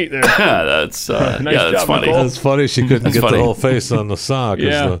your feet there? That's nice that's job, funny. Nicole. That's funny. She couldn't get the whole face on the sock.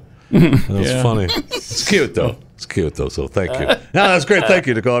 Yeah. That's funny. It's cute though. It's cute though. So thank you. No, that's great. Thank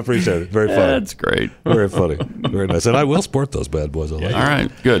you, Nicole. I appreciate it. Very funny. That's great. Very funny. Very nice. And I will sport those bad boys. I like All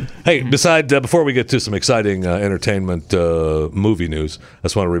right. Good. Hey, before we get to some exciting entertainment movie news, I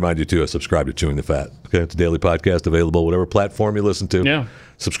just want to remind you to subscribe to Chewing the Fat. Okay, it's a daily podcast available whatever platform you listen to. Yeah.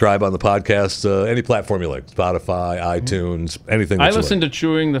 Subscribe on the podcast, any platform you like, Spotify, iTunes, anything. I listen to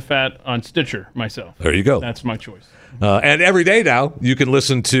Chewing the Fat on Stitcher myself. There you go. That's my choice. And every day now, you can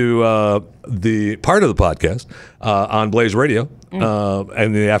listen to the part of the podcast on Blaze Radio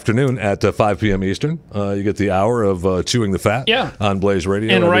in the afternoon at 5 p.m. Eastern. You get the hour of Chewing the Fat on Blaze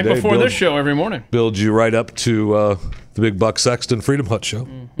Radio. And right before this show every morning. Builds you right up to the big Buck Sexton Freedom Hut show,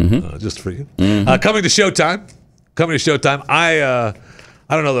 just for you. Coming to Showtime. I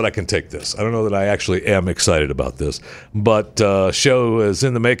don't know that I can take this. I don't know that I actually am excited about this. But a show is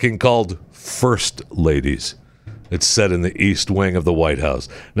in the making called First Ladies. It's set in the East Wing of the White House.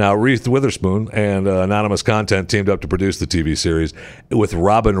 Now, Reese Witherspoon and Anonymous Content teamed up to produce the TV series with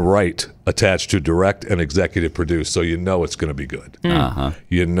Robin Wright attached to direct and executive produce, so you know it's going to be good.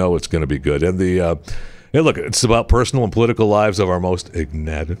 You know it's going to be good. And look, it's about personal and political lives of our most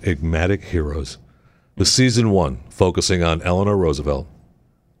enigmatic heroes. The season 1 focusing on Eleanor Roosevelt,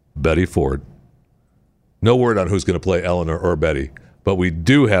 Betty Ford. No word on who's going to play Eleanor or Betty, but we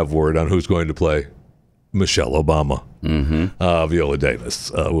do have word on who's going to play Michelle Obama. Viola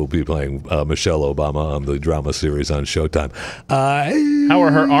Davis will be playing Michelle Obama on the drama series on Showtime. How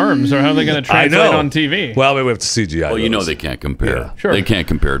are her arms, or how are they going to translate on TV? Well, we have to CGI Well, those. you know they can't compare. Yeah. Sure. They can't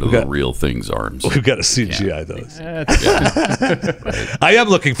compare to the real thing's arms. We've got to CGI those. I am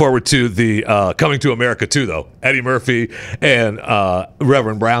looking forward to the Coming to America 2, though. Eddie Murphy and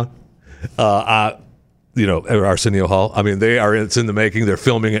Reverend Brown. Arsenio Hall. I mean, it's in the making. They're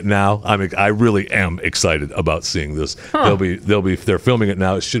filming it now. I really am excited about seeing this. They're filming it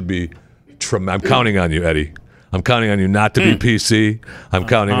now. It should be I'm counting on you, Eddie. I'm counting on you not to be PC. I'm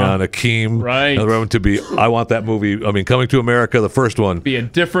counting on Akeem. Right. To be. I want that movie. I mean, Coming to America, the first one. Be a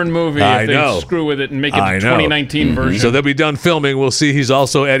different movie I if know. they screw with it and make it the 2019 version. So they'll be done filming. We'll see.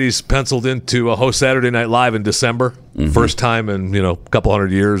 Eddie's penciled in to host Saturday Night Live in December. First time in a couple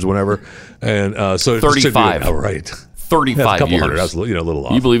hundred years, whatever. And so 35. Oh, right. 35 years. That's a little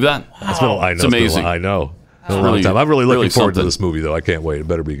off. You believe that? It's amazing. I know. Really, I'm really looking forward to something. this movie, though. I can't wait. It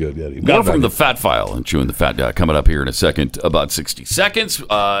better be good. Eddie. More from the Fat File and Chewing the Fat Guy coming up here in a second, about 60 seconds.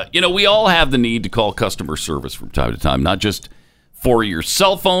 We all have the need to call customer service from time to time, not just for your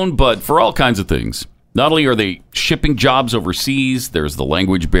cell phone, but for all kinds of things. Not only are they shipping jobs overseas, there's the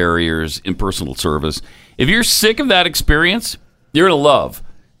language barriers, impersonal service. If you're sick of that experience, you're going to love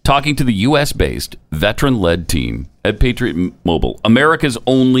talking to the U.S.-based, veteran-led team at Patriot Mobile, America's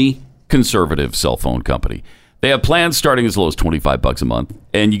only conservative cell phone company. They have plans starting as low as $25 a month,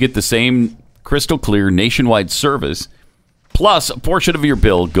 and you get the same crystal clear nationwide service, plus a portion of your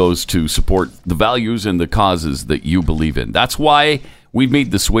bill goes to support the values and the causes that you believe in. That's why we've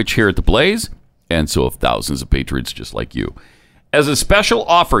made the switch here at The Blaze, and so have thousands of patriots just like you. As a special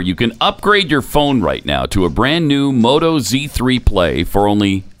offer, you can upgrade your phone right now to a brand new Moto Z3 Play for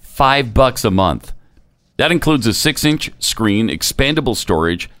only $5 a month. That includes a 6-inch screen, expandable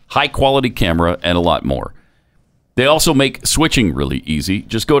storage, high-quality camera, and a lot more. They also make switching really easy.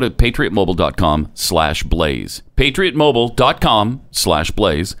 Just go to patriotmobile.com/blaze.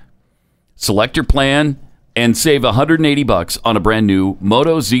 patriotmobile.com/blaze. Select your plan and save $180 on a brand new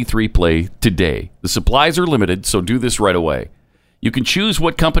Moto Z3 Play today. The supplies are limited, so do this right away. You can choose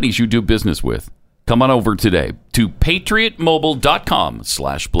what companies you do business with. Come on over today to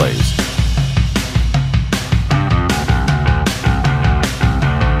patriotmobile.com/blaze.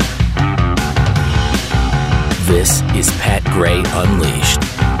 This is Pat Gray Unleashed.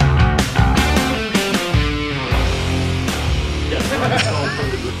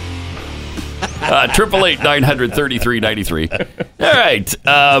 888-933-93. All right,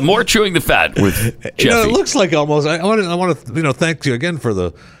 more Chewing the Fat with Jeffy. It looks like almost. I want to thank you again for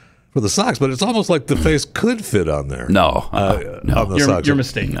the socks, but it's almost like the face could fit on there. No, on the socks. You're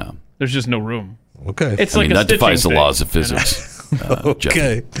mistaken. No. There's just no room. Okay, it's like that defies the laws of physics.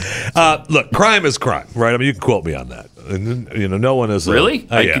 Okay, look, crime is crime, right? I mean, you can quote me on that. And, no one is really.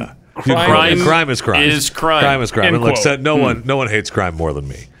 Yeah, Crime is crime. Is crime. Crime is crime. And look, no one hates crime more than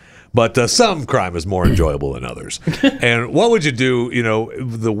me. But some crime is more enjoyable than others. And what would you do?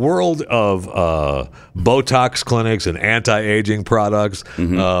 The world of Botox clinics and anti-aging products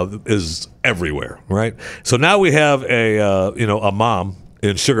is everywhere, right? So now we have a mom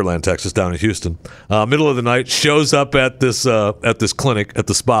in Sugar Land, Texas, down in Houston, middle of the night, shows up at this clinic at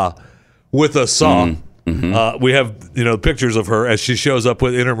the spa with a saw. We have pictures of her as she shows up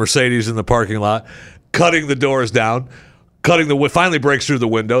in her Mercedes in the parking lot, cutting the doors down. Finally breaks through the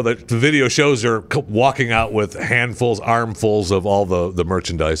window. The video shows her walking out with armfuls of all the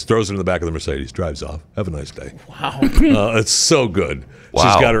merchandise, throws it in the back of the Mercedes, drives off. Have a nice day. Wow. It's so good. Wow.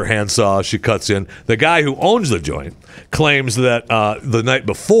 She's got her handsaw. She cuts in. The guy who owns the joint claims that the night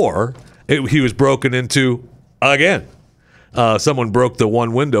before, he was broken into again. Someone broke the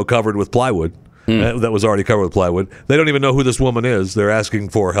one window covered with plywood. That was already covered with plywood. They don't even know who this woman is. They're asking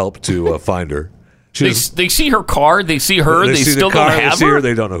for help to find her. They see her car. They see her. They see still the car, don't have they see her.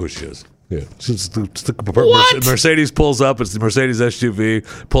 They don't know who she is. Yeah. What? Mercedes pulls up. It's the Mercedes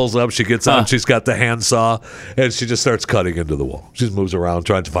SUV. Pulls up. She gets on. She's got the handsaw, and she just starts cutting into the wall. She just moves around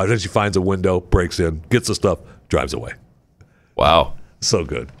trying to find. Then she finds a window, breaks in, gets the stuff, drives away. Wow. So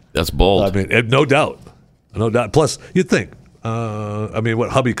good. That's bold. I mean, no doubt. No doubt. Plus, you'd think, what,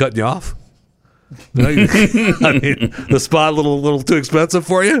 hubby cutting you off? I mean, the spa a little too expensive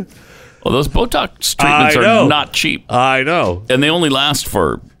for you? Well, those Botox treatments are not cheap. I know. And they only last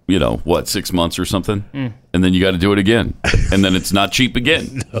for, 6 months or something? And then you got to do it again. And then it's not cheap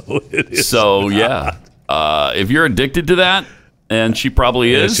again. No, it is so, not. yeah. If you're addicted to that, and she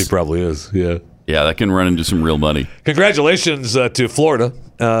probably is. Yeah, she probably is, yeah. Yeah, that can run into some real money. Congratulations to Florida.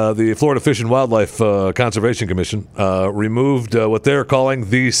 The Florida Fish and Wildlife Conservation Commission removed what they're calling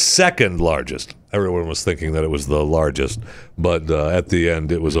the second largest. Everyone was thinking that it was the largest, but at the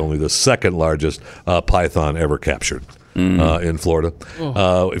end, it was only the second largest python ever captured in Florida.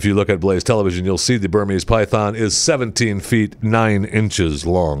 If you look at Blaze Television, you'll see the Burmese python is 17 feet 9 inches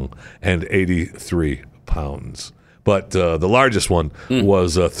long and 83 pounds. But the largest one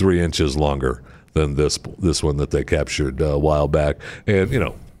was 3 inches longer than this one that they captured a while back. And,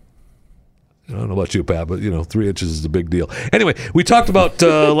 I don't know about you, Pat, but, 3 inches is a big deal. Anyway, we talked about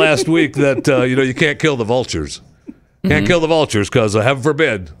last week that, you can't kill the vultures. Can't kill the vultures because, heaven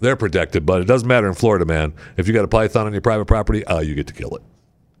forbid, they're protected. But it doesn't matter in Florida, man. If you got a python on your private property, you get to kill it.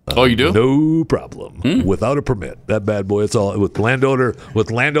 Oh, you do? No problem. Without a permit. That bad boy, it's all with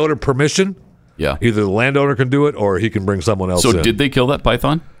landowner permission. Yeah. Either the landowner can do it or he can bring someone else in. So did they kill that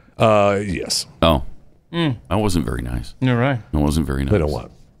python? Yes. Oh. That wasn't very nice. You're right. That wasn't very nice. They don't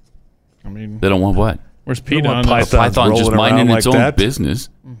want. They don't want what? Where's PETA on a python just minding its own that? business.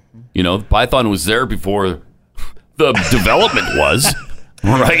 The python was there before the development was.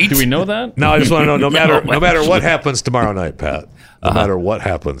 Right? Do we know that? No, I just want to know. No matter what happens tomorrow night, Pat. No matter what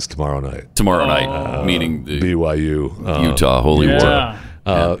happens tomorrow night. Tomorrow night, meaning the BYU, Utah Holy War.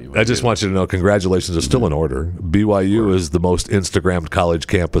 I just want you to know, congratulations are still in order. BYU is the most Instagrammed college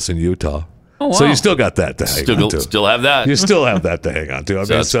campus in Utah. Oh, wow. So you still got that to hang on to. Still have that. You still have that to hang on to.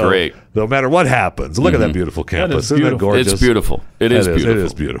 That's great. No matter what happens, look at that beautiful campus. Isn't that gorgeous? It's beautiful. It is beautiful. It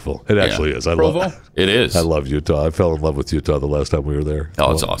is beautiful. It actually is. I love it. It is. I love Utah. I fell in love with Utah the last time we were there.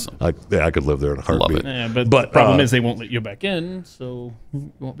 Oh, it's awesome. I could live there in a heartbeat. Love it. Yeah, but the problem is they won't let you back in, so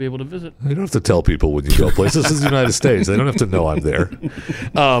you won't be able to visit. You don't have to tell people when you go places. This is the United States. They don't have to know I'm there.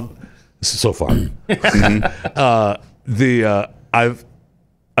 So far.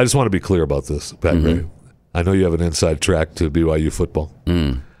 I just want to be clear about this, Pat Gray. I know you have an inside track to BYU football.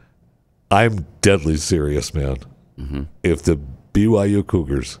 I'm deadly serious, man. If the BYU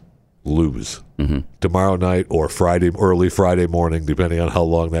Cougars lose tomorrow night or early Friday morning, depending on how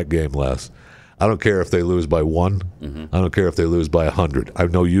long that game lasts, I don't care if they lose by 1. I don't care if they lose by 100. I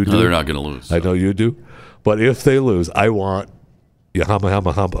know you do. No, they're not going to lose. I know you do. But if they lose, I want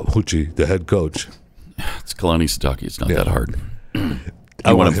Yahama Huchi, the head coach. It's Kalani Sitake. It's not that hard.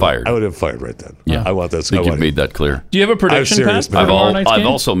 I want him fired. I would have fired right then. Yeah, I want that. I think you've made that clear. Do you have a prediction, Pat? I've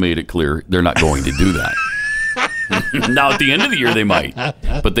also made it clear they're not going to do that. Now, at the end of the year, they might,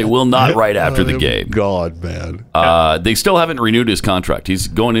 but they will not right after the game. God, man. They still haven't renewed his contract. He's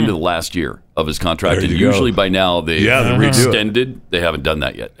going into the last year of his contract, There and you usually go. by now they extended. They haven't done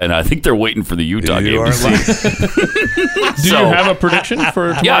that yet, and I think they're waiting for the Utah game to see. Do you have a prediction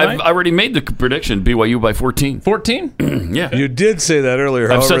for tomorrow Yeah, night? I already made the prediction. BYU by 14. 14? Yeah. You did say that earlier.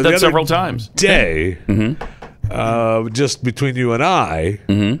 I've however, said the that other several times. Day, just between you and I,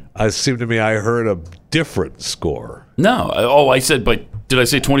 it seemed to me I heard a different score. No. I said, but did I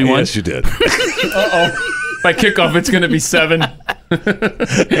say 21? Yes, you did. By kickoff, it's going to be 7.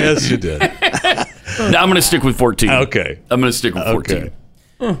 Yes, you did. Now I'm going to stick with 14. Okay. I'm going to stick with 14. Okay.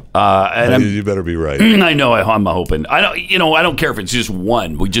 And You better be right. I know. I'm hoping. I don't care if it's just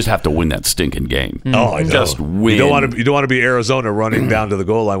one. We just have to win that stinking game. Oh, I know. Just win. You don't want to be Arizona running down to the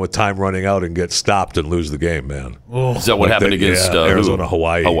goal line with time running out and get stopped and lose the game, man. Is that what happened against Arizona, who?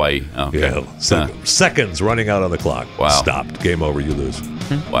 Hawaii? Hawaii. Okay. Yeah. Seconds running out on the clock. Wow. Stopped. Game over. You lose.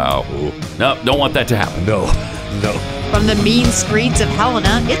 Wow. No, don't want that to happen. No. From the mean streets of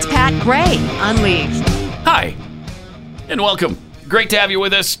Helena, it's Pat Gray Unleashed. Hi, and welcome. Great to have you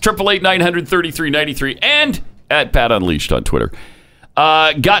with us. 888-900-3393 and at Pat Unleashed on Twitter.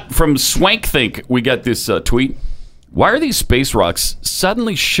 Got from Swankthink, we got this tweet. Why are these space rocks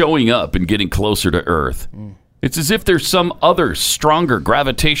suddenly showing up and getting closer to Earth? It's as if there's some other stronger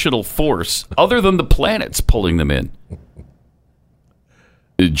gravitational force other than the planets pulling them in.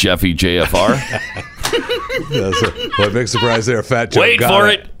 Jeffy JFR. What big surprise there, Fat Joe. Wait got for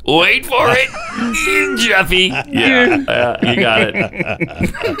it. Wait for it, Jeffy. Yeah, you got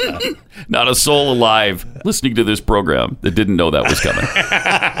it. Not a soul alive listening to this program that didn't know that was coming.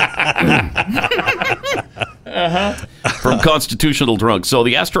 From Constitutional Drunk. So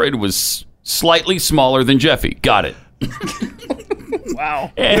the asteroid was slightly smaller than Jeffy. Got it.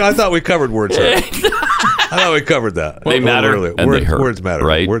 Wow. I thought we covered words hurt. I thought we covered that. They matter, and they hurt. Words matter,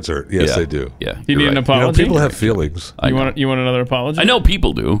 right? Words hurt. Yes, Yeah. they do. Yeah, You need an apology? people have feelings. You want another apology? I know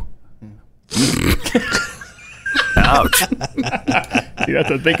people do. Ouch. See, that's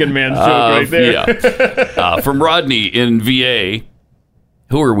a thinking man's joke right there. Yeah. From Rodney in VA.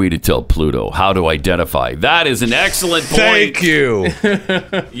 Who are we to tell Pluto how to identify? That is an excellent point. Thank you.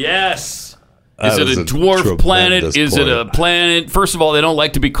 Yes. That Is it was a a dwarf planet? tremendous Is it a point. planet? First of all, they don't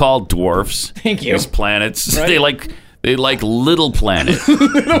like to be called dwarfs. Thank you. These planets. Right. They like little planet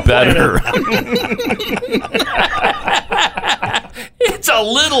better. It's a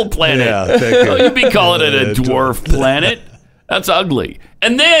little planet. Yeah, thank you. You'd be calling it a dwarf planet. That's ugly.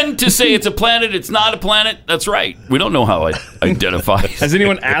 And then to say it's a planet, it's not a planet. That's right. We don't know how it identifies. Has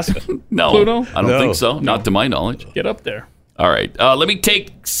anyone asked No, Pluto? I don't think so. Not to my knowledge. Get up there. All right. Let me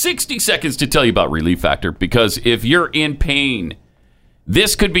take 60 seconds to tell you about Relief Factor, because if you're in pain,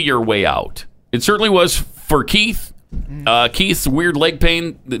 this could be your way out. It certainly was for Keith. Keith's weird leg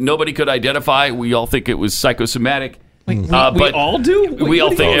pain that nobody could identify. We all think it was psychosomatic. We but all do? We all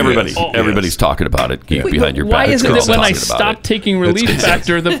think yes. everybody's talking about it. Keith, Wait, behind your why back. is it It's that when I talking about stop it. taking Relief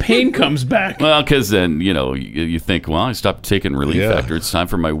Factor, the pain comes back? Well, because then, you think, well, I stopped taking Relief Factor. It's time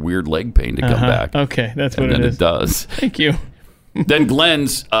for my weird leg pain to come back. Okay, that's what And then it is. it does. Thank you. Then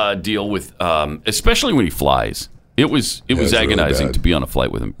Glenn's deal with, especially when he flies, it was really agonizing bad. to be on a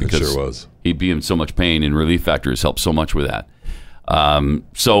flight with him because sure was. he'd be in so much pain, and Relief Factor has helped so much with that.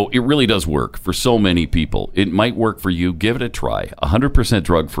 So it really does work for so many people. It might work for you. Give it a try. 100%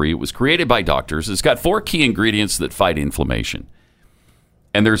 drug-free. It was created by doctors. It's got 4 key ingredients that fight inflammation.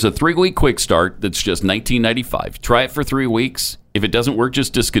 And there's a 3-week quick start that's just $19.95. Try it for 3 weeks. If it doesn't work,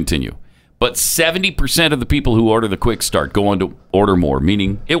 just discontinue. But 70% of the people who order the quick start go on to order more,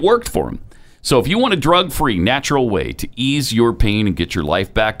 meaning it worked for them. So if you want a drug-free, natural way to ease your pain and get your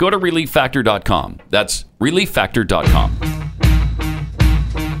life back, go to ReliefFactor.com. That's ReliefFactor.com.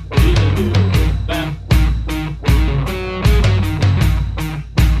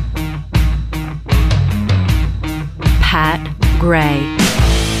 Pat Gray.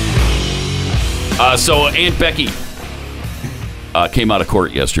 So Aunt Becky came out of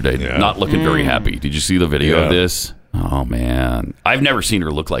court yesterday, not looking very happy. Did you see the video of this? Oh man, I've never seen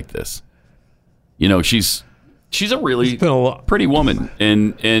her look like this. She's a really pretty woman,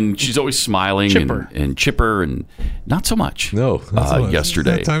 and she's always smiling and chipper, and not so much. No,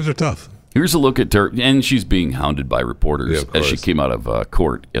 yesterday times are tough. Here's a look at her, and she's being hounded by reporters Yeah, as she came out of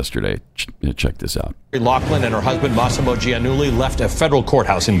court yesterday. Check this out. Laughlin and her husband Massimo Giannulli left a federal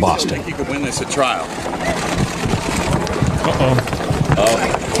courthouse in Boston. I think you could win this at trial.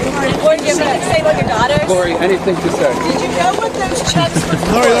 Lori, give it. Say what your daughters. Lori, anything to say? Did you know what those checks were?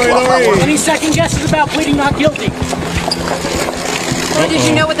 Lori. Any second guesses about pleading not guilty? Or did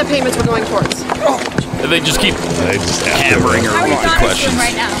you know what the payments were going towards? They just keep hammering her How are your with daughters questions, doing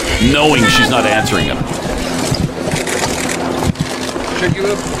right now? knowing she's not answering them. Should you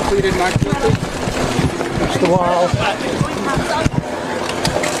have pleaded not guilty? Mr. Wall.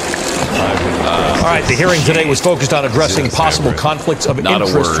 All right, the hearing today was focused on addressing possible conflicts of Not a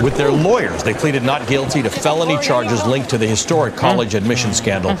interest word. with their lawyers. They pleaded not guilty to felony charges linked to the historic college admission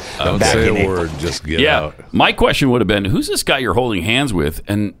scandal Don't back say in a April. word. Just get out. My question would have been, who's this guy you're holding hands with,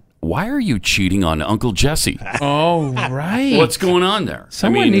 and why are you cheating on Uncle Jesse? Oh, right. What's going on there?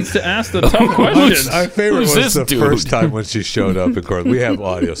 Someone needs to ask the tough questions. Our favorite Who's was this the dude? first time when she showed up in court. We have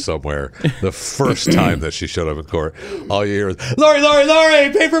audio somewhere. The first time that she showed up in court, all you hear is, Lori,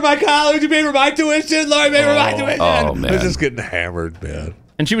 pay for my college, you pay for my tuition, Lori, pay for my tuition. Oh, man. I was just getting hammered, man.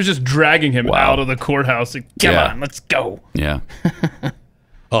 And she was just dragging him out of the courthouse. Like, come on, let's go. Yeah.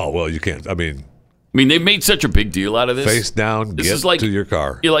 Oh, well, you can't. I mean, they've made such a big deal out of this. face down, This get is like to your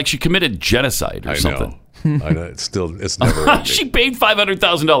car. Like she committed genocide or something. I know. It's never ending. She paid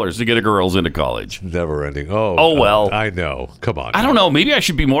 $500,000 to get her girls into college. Never ending. Oh, well. I know. Come on. I don't know. Maybe I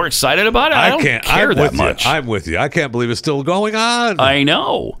should be more excited about it. I don't care that much. I'm with you. I can't believe it's still going on. I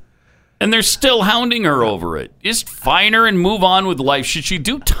know. And they're still hounding her over it. Just fine her and move on with life. Should she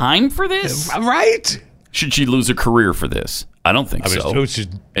do time for this? Right. Should she lose a career for this? I don't think so. She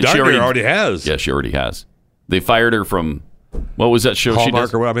already has. Yeah, she already has. They fired her from, what was that show Hallmark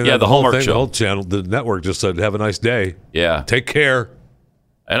she does? the the whole Hallmark thing, show. the whole channel, the network just said, "Have a nice day." Yeah. Take care.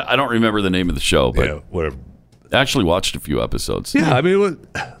 I don't remember the name of the show, but yeah, whatever. I actually watched a few episodes. Yeah, I mean,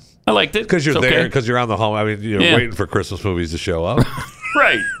 I liked it because you're It's there, okay. because you're on the home. I mean, you're waiting for Christmas movies to show up,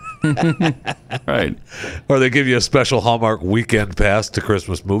 right? Right. Or they give you a special Hallmark weekend pass to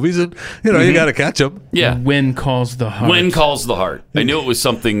Christmas movies, and you got to catch them. Yeah. When calls the heart. When calls the heart. I knew it was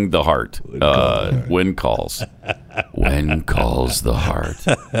something the heart. When calls. When calls the heart.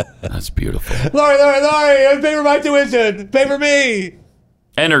 That's beautiful. Lori, pay for my tuition. Pay for me.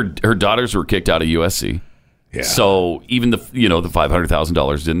 And her daughters were kicked out of USC. Yeah. So even the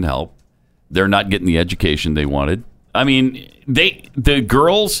 $500,000 didn't help. They're not getting the education they wanted. I mean, the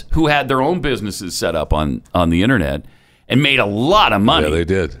girls who had their own businesses set up on the internet and made a lot of money. Yeah, they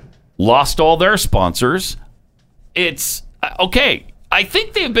did. Lost all their sponsors. It's okay. I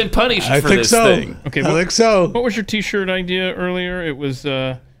think they've been punished for this thing. Okay, I think so. What was your T-shirt idea earlier? It was,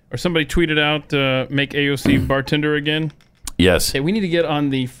 or somebody tweeted out, make AOC bartender again. Yes. Hey, we need to get on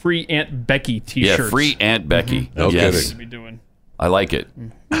the free Aunt Becky T-shirts. Yeah, free Aunt Becky. No yes. kidding. I like it.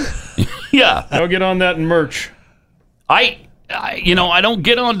 Yeah. I'll get on that in merch. I don't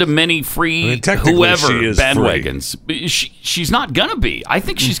get on to many free whoever she is bandwagons. She's not gonna be. I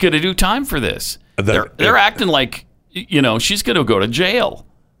think she's gonna do time for this. They're acting like she's gonna go to jail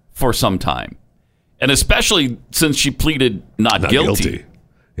for some time, and especially since she pleaded not guilty.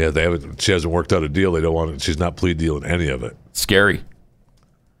 Yeah, she hasn't worked out a deal. They don't want it. She's not plea dealing any of it. Scary.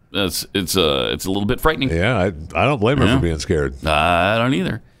 It's a little bit frightening. Yeah, I don't blame her for being scared. I don't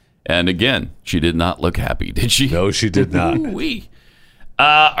either. And again, she did not look happy, did she? No, she did not.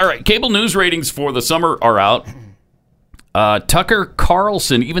 All right, cable news ratings for the summer are out. Tucker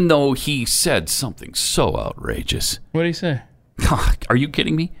Carlson, even though he said something so outrageous. What did he say? Are you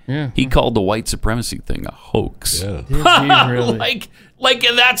kidding me? Yeah. He called the white supremacy thing a hoax. Yeah. Did he really? Like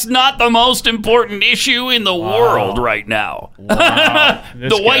that's not the most important issue in the world right now. Wow.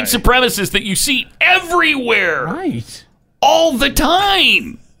 The white supremacists that you see everywhere. Right. All the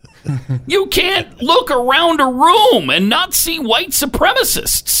time. You can't look around a room and not see white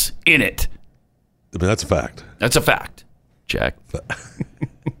supremacists in it. I mean, that's a fact. That's a fact, Jack.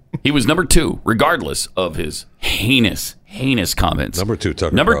 He was number 2, regardless of his heinous comments. Number 2,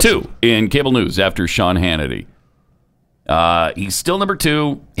 Tucker Number Carlson. 2 in cable news after Sean Hannity. He's still number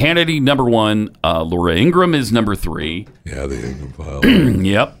 2. Hannity, number 1. Laura Ingraham is number 3. Yeah, the Ingraham file.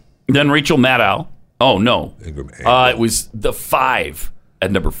 Yep. Then Rachel Maddow. Oh, no. Ingraham. It was the 5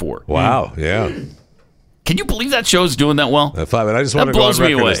 at number 4. Wow, yeah. Can you believe that show's doing that well? At 5, and I just want to go on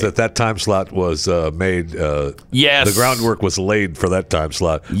record is that time slot was made. Yes, the groundwork was laid for that time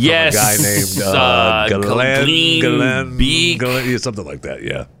slot. Yes, from a guy named Glenn, something like that.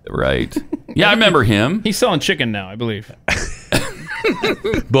 Yeah, right. Yeah, I remember him. He's selling chicken now, I believe.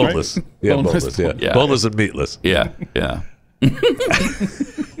 Boneless, right? Yeah, boneless, yeah, boneless and meatless. Yeah.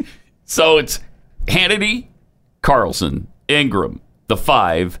 So it's Hannity, Carlson, Ingraham, the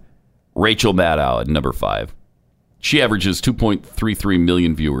 5. Rachel Maddow at number 5. She averages 2.33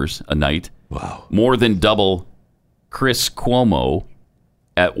 million viewers a night. Wow. More than double Chris Cuomo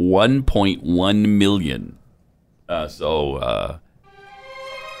at 1.1 million. Listen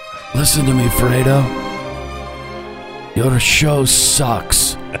to me, Fredo. Your show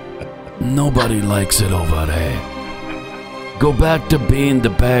sucks. Nobody likes it over there. Go back to being the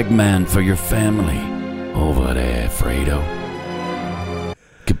bag man for your family over there, Fredo.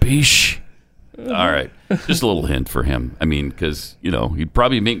 Capiche? All right. Just a little hint for him. I mean, because, he'd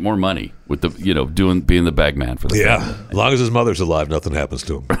probably make more money with the, being the bag man for the family. As long as his mother's alive, nothing happens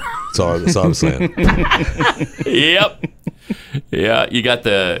to him. That's all I'm saying. Yep. Yeah, you got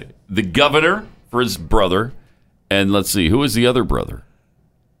the governor for his brother. And let's see, who is the other brother?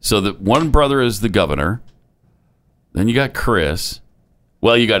 So the one brother is the governor. Then you got Chris.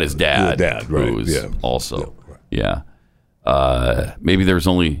 Well, you got his dad. The dad, right. Who's yeah. also. Yeah. Maybe there's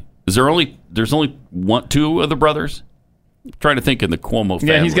only 2 other brothers. I'm trying to think in the Cuomo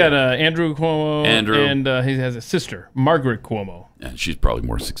family. Yeah, he's got Andrew Cuomo, and he has a sister, Margaret Cuomo, and she's probably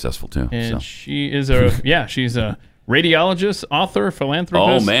more successful too. And she is she's a radiologist, author,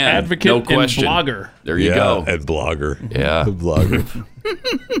 philanthropist, advocate, no question. and blogger. There you go, and blogger. Yeah, blogger.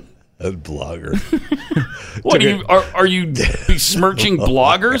 A blogger. What are you besmirching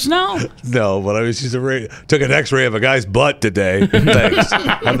bloggers now? No, but I mean, took an X-ray of a guy's butt today. Thanks.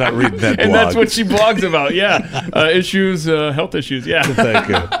 I'm not reading that blog. And that's what she blogs about. Yeah, issues, health issues. Yeah. Thank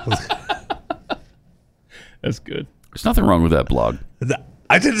you. That's good. There's nothing wrong with that blog.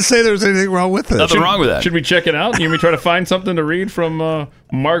 I didn't say there was anything wrong with it. Nothing wrong with that. Should we check it out? You want me to try to find something to read from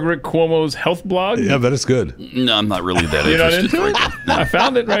Margaret Cuomo's health blog? Yeah, but it's good. No, I'm not really that You're interested. not into it? No. I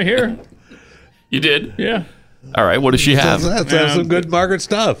found it right here. You did? Yeah. All right, what does she have? That's some good Margaret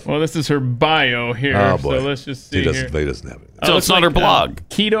stuff. Well, this is her bio here. Oh, boy. So let's just see He here. doesn't have it. So it's not her blog.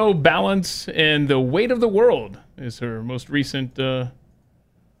 Keto, Balance, and the Weight of the World is her most recent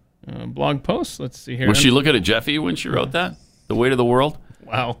blog post. Let's see here. Was she looking at Jeffy when she wrote that? The weight of the world?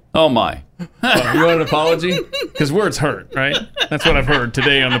 Wow. Oh, my. Well, you want an apology? Because words hurt, right? That's what I've heard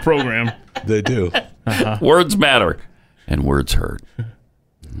today on the program. They do. Words matter, and words hurt.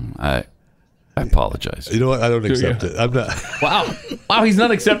 I apologize. You know what? I don't accept it. I'm not. Wow, he's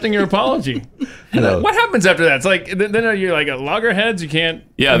not accepting your apology. No. What happens after that? It's like, then you're like a loggerheads. You can't.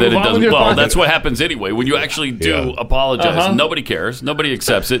 Yeah, then move it on with doesn't. your Well, apology? that's what happens anyway. When you actually do apologize, nobody cares. Nobody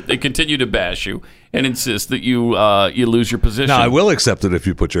accepts it. They continue to bash you and insist that you lose your position. No, I will accept it if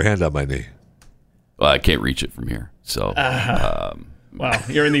you put your hand on my knee. Well, I can't reach it from here. So, Wow,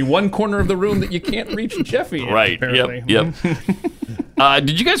 you're in the one corner of the room that you can't reach Jeffy. right. Apparently. Yep.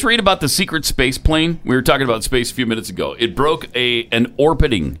 Did you guys read about the secret space plane? We were talking about space a few minutes ago. It broke an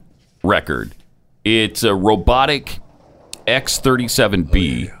orbiting record. It's a robotic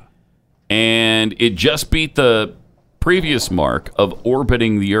X-37B, and it just beat the previous mark of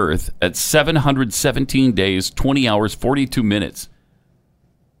orbiting the Earth at 717 days, 20 hours, 42 minutes.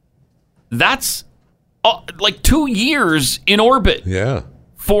 That's like 2 years in orbit. Yeah.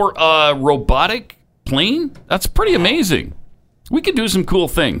 For a robotic plane? That's pretty amazing. We could do some cool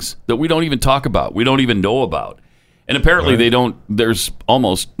things that we don't even talk about. We don't even know about. And apparently there's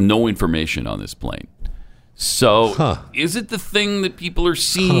almost no information on this plane. So is it the thing that people are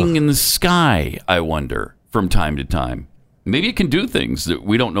seeing in the sky, I wonder, from time to time? Maybe it can do things that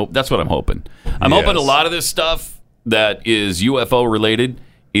we don't know. That's what I'm hoping. I'm hoping a lot of this stuff that is UFO related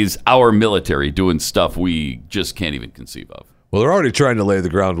is our military doing stuff we just can't even conceive of. Well, they're already trying to lay the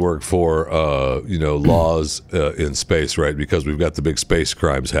groundwork for, laws in space, right? Because we've got the big space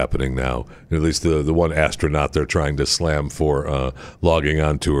crimes happening now. At least the one astronaut they're trying to slam for logging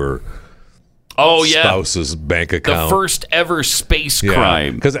onto her spouse's bank account. The first ever space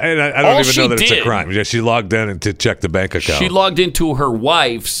crime. Because I don't even know that it's a crime. Yeah, she logged in to check the bank account. She logged into her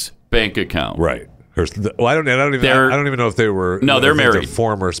wife's bank account. Right. I don't even know if they were. No, they're married. Their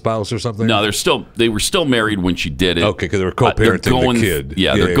former spouse or something. No, they were still married when she did it. Okay, because they were co-parenting the kid.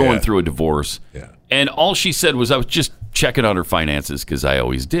 They're going through a divorce. Yeah. And all she said was, "I was just checking on her finances because I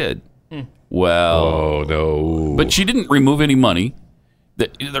always did." Well, oh no! But she didn't remove any money.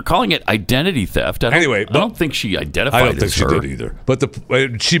 They're calling it identity theft. I don't think she identified. I don't think she did either.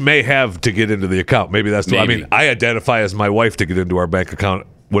 But she may have to get into the account. Maybe that's. I mean, I identify as my wife to get into our bank account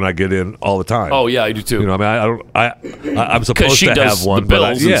when I get in all the time. Oh yeah, I do too. You know, I'm supposed to have one, but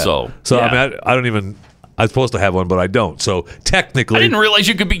I don't even. I'm supposed to have one, but I don't. So technically, I didn't realize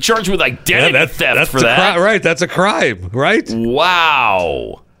you could be charged with identity theft for that. Right, that's a crime, right?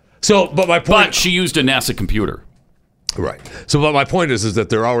 Wow. So, but my point. But she used a NASA computer. Right. So, but my point is that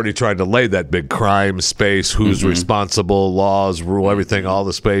they're already trying to lay that big crime space, who's responsible, laws, rule, everything, all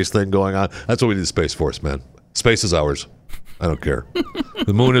the space thing going on. That's what we need the Space Force, man. Space is ours. I don't care.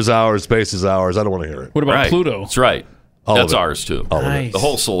 The moon is ours. Space is ours. I don't want to hear it. What about Pluto? That's right. That's ours too. Nice. The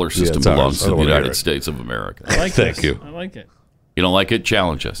whole solar system belongs to the United States of America. I like Thank you. I like it. You don't like it?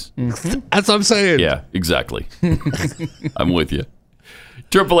 Challenge us. That's what I'm saying. Yeah, exactly. I'm with you.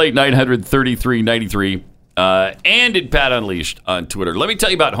 888-900-3393 and at Pat Unleashed on Twitter. Let me tell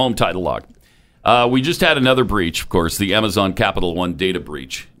you about Home Title Lock. We just had another breach, of course. The Amazon Capital One data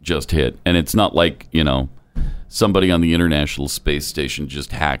breach just hit, and it's not like somebody on the International Space Station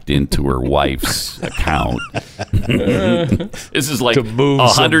just hacked into her wife's account. This is like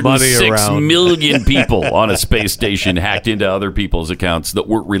 106 million people on a space station hacked into other people's accounts that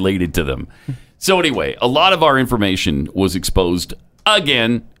weren't related to them. So anyway, a lot of our information was exposed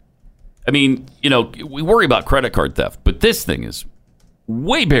again. I mean, we worry about credit card theft, but this thing is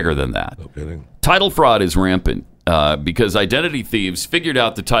way bigger than that. No kidding. Title fraud is rampant because identity thieves figured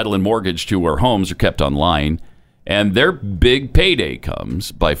out the title and mortgage to our homes are kept online. And their big payday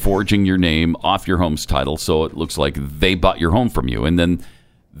comes by forging your name off your home's title so it looks like they bought your home from you. And then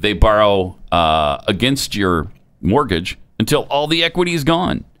they borrow against your mortgage until all the equity is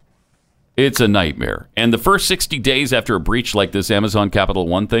gone. It's a nightmare. And the first 60 days after a breach like this Amazon Capital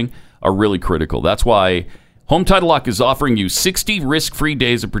One thing are really critical. That's why Home Title Lock is offering you 60 risk-free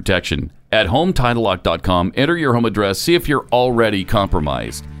days of protection at HomeTitleLock.com. Enter your home address. See if you're already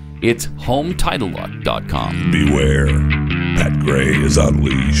compromised. It's HomeTitleLock.com. Beware. Pat Gray is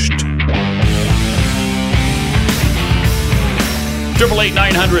unleashed.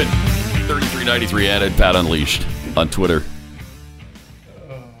 888-900-3393 added Pat Unleashed on Twitter.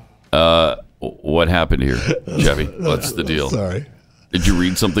 What happened here, Chevy? What's the deal? Sorry. Did you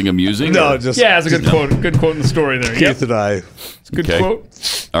read something amusing? No, or? just it's a good quote. Good quote in the story there. Keith and I. It's a good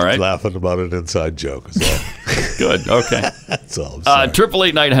quote. All right. Laughing about an inside joke. So. Good. Okay. That's all I'm saying.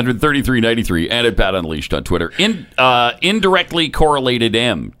 888-900-3393 and at Pat Unleashed on Twitter. Indirectly correlated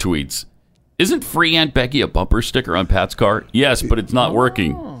M tweets. Isn't free Aunt Becky a bumper sticker on Pat's car? Yes, but it's not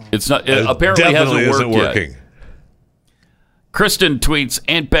working. It's not. It apparently definitely hasn't isn't worked working. yet. Kristen tweets,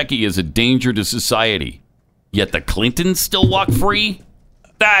 Aunt Becky is a danger to society, yet the Clintons still walk free?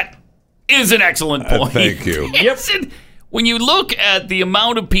 That is an excellent point. Thank you. Yes, when you look at the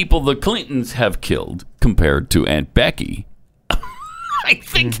amount of people the Clintons have killed compared to Aunt Becky, I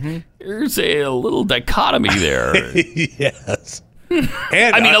think there's a little dichotomy there. Yes. And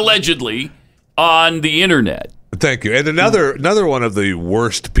I mean, allegedly, on the internet. Thank you. And another one of the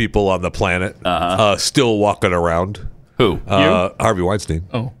worst people on the planet still walking around. Who? Harvey Weinstein.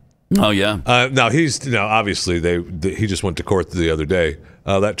 Oh, yeah. Now he's obviously he just went to court the other day.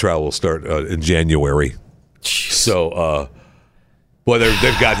 That trial will start in January. Jeez. So,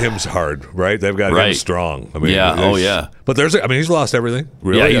 they've got him hard, right? They've got him strong. I mean, But he's lost everything.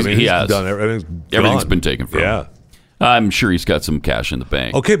 Really? Yeah, he has done everything. Everything's been taken from him. I'm sure he's got some cash in the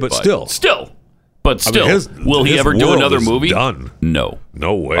bank. Okay, but still, will he ever do another movie? Done. No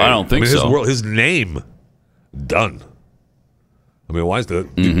way. I don't think so. His name done. I mean, why is that?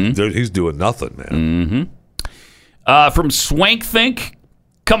 He's doing nothing, man. From Swank Think,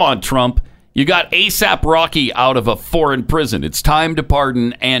 come on, Trump. You got ASAP Rocky out of a foreign prison. It's time to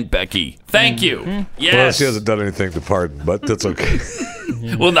pardon Aunt Becky. Thank you. Yes. Well, she hasn't done anything to pardon, but that's okay.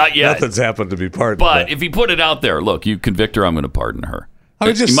 Well, not yet. Nothing's happened to be pardoned. But if he put it out there, look, you convict her, I'm going to pardon her. I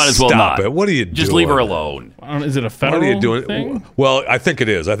mean, just you might as well stop not. it. What are you doing? Just leave her alone. Is it a federal What are you doing? thing? Well, I think it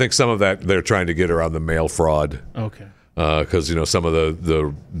is. I think some of that they're trying to get around the mail fraud. Okay. Because some of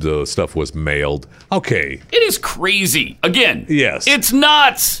the stuff was mailed. Okay. It is crazy. Again, yes, it's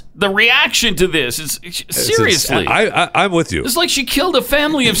nuts. The reaction to this is seriously. I'm with you. It's like she killed a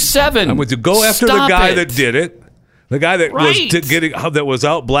family of 7. I'm with you. Go after the guy that did it. The guy that was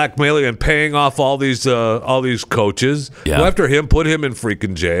out blackmailing and paying off all these coaches. Yeah. Go after him. Put him in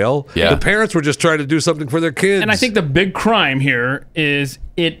freaking jail. Yeah. The parents were just trying to do something for their kids. And I think the big crime here is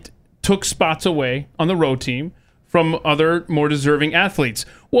it took spots away on the road team from other more deserving athletes.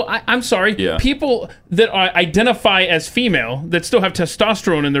 Well, I'm sorry. Yeah. People that identify as female that still have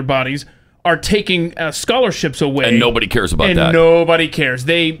testosterone in their bodies are taking scholarships away. And nobody cares about that. And nobody cares.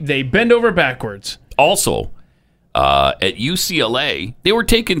 They bend over backwards. Also, at UCLA, they were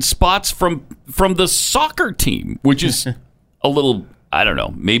taking spots from the soccer team, which is a little, I don't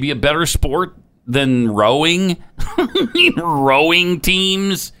know, maybe a better sport than rowing. Rowing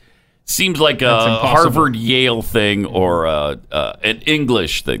teams. Seems like a Harvard-Yale thing or an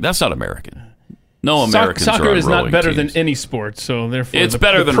English thing. That's not American. No Americans are on Soccer is not rowing better teams. than any sport, so therefore it's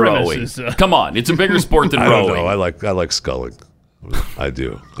better than rowing. Come on, it's a bigger sport than I rowing. don't know. I like sculling. I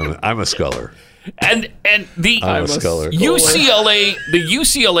do. I'm a sculler. And the I'm a sculler.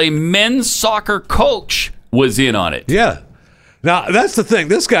 UCLA men's soccer coach was in on it. Yeah. Now, that's the thing.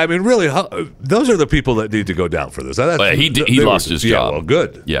 This guy, I mean, really, those are the people that need to go down for this. He lost his job. Yeah, well,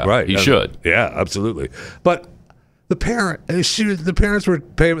 good. Yeah, right. He should. Yeah, absolutely. But the parents were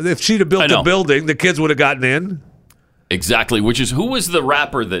paying. If she'd have built the building, the kids would have gotten in. Exactly. Who was the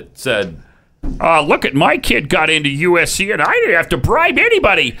rapper that said, look at my kid got into USC and I didn't have to bribe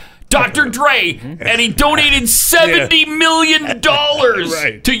anybody. Dr. Dre, and he donated $70 million to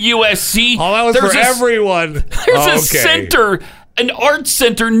USC. Oh, that was for everyone. There's a center, an art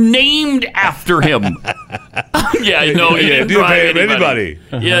center named after him. He didn't bribe anybody.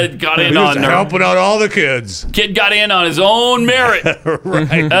 Yeah, got in on there. Helping out all the kids. Kid got in on his own merit.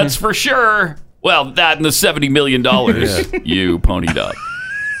 Right. That's for sure. Well, that and the $70 million you ponied up.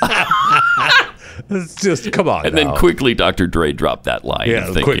 It's just, come on. And then quickly Dr. Dre dropped that line.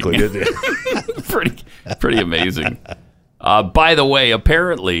 Yeah, quickly. Pretty amazing. By the way,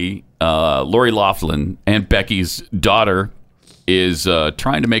 apparently, Lori Loughlin, Aunt Becky's daughter, is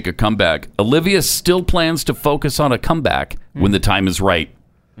trying to make a comeback. Olivia still plans to focus on a comeback when the time is right.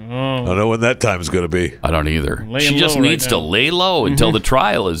 I don't know when that time is going to be. I don't either. She just needs to lay low until the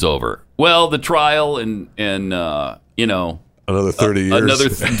trial is over. Well, the trial and another 30 years. Another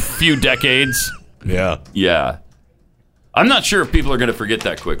few decades. Yeah. I'm not sure if people are going to forget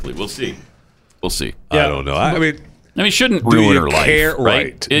that quickly. We'll see. I don't know. I mean, shouldn't ruin her life,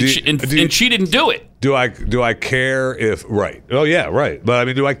 right? And she didn't do it. Do I care if right? Oh yeah, right. But I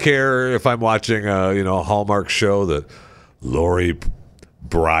mean, do I care if I'm watching a Hallmark show that Lori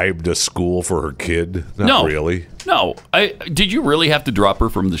bribed a school for her kid? Not really. No. Did you really have to drop her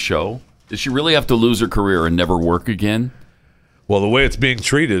from the show? Did she really have to lose her career and never work again? Well, the way it's being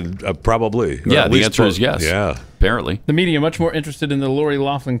treated, probably. Or Yeah, at the least answer is yes. Yeah. Apparently. The media much more interested in the Lori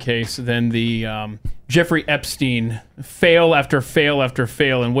Loughlin case than the Jeffrey Epstein fail after fail after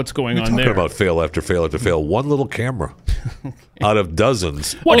fail and what's going on Talking there. about fail after fail after fail. One little camera out of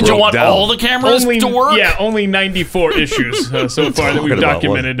dozens. What, did you broke want down. all the cameras to work? Yeah, only 94 issues so far that we've Talking about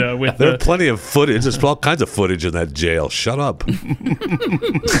documented one. with There's plenty of footage. There's all kinds of footage in that jail. Shut up. They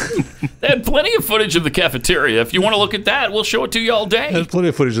had plenty of footage of the cafeteria. If you want to look at that, we'll show it to you all day. There's plenty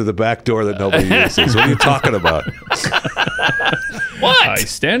of footage of the back door that nobody uses. What are you talking about? What? I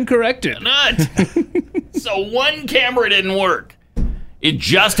stand corrected. Not. So one camera didn't work. It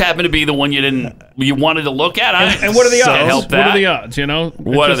just happened to be the one you wanted to look at. And what are the odds? Help that? What are the odds? You know,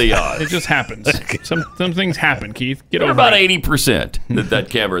 What are the odds? It just happens. Some things happen, Keith. Get We're over about it.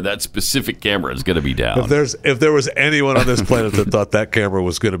 80% that specific camera is going to be down. If there was anyone on this planet that thought that camera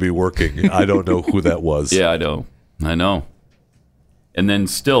was going to be working, I don't know who that was. Yeah, I know. And then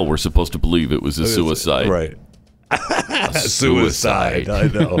still, we're supposed to believe it was a suicide. Right. A Suicide. I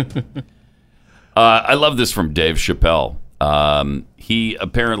know. I love this from Dave Chappelle.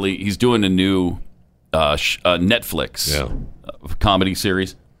 He's doing a new Netflix comedy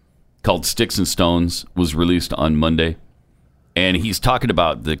series called Sticks and Stones. Was released on Monday, and he's talking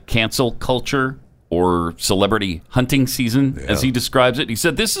about the cancel culture or celebrity hunting season, as he describes it. He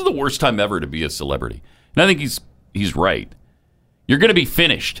said, "This is the worst time ever to be a celebrity," and I think he's right. You're going to be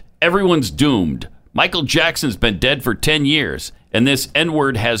finished. Everyone's doomed. Michael Jackson's been dead for 10 years, and this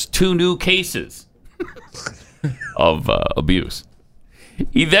N-word has 2 new cases of abuse.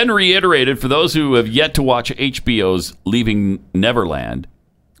 He then reiterated, for those who have yet to watch HBO's Leaving Neverland,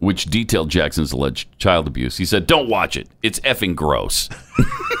 which detailed Jackson's alleged child abuse, he said, "Don't watch it. It's effing gross."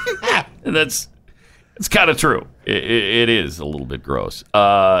 And it's kind of true. It is a little bit gross.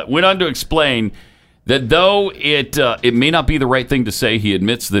 Went on to explain that though it may not be the right thing to say, he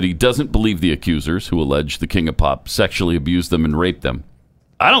admits that he doesn't believe the accusers who allege the King of Pop sexually abused them and raped them.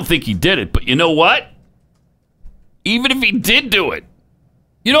 I don't think he did it, but you know what? Even if he did do it,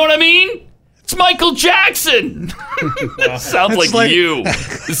 you know what I mean? It's Michael Jackson. This sounds like you.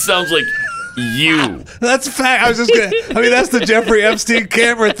 This sounds like you. That's a fact. I was just gonna. That's the Jeffrey Epstein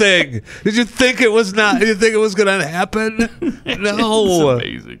camera thing. Did you think it was not? Did you think it was going to happen? No. It's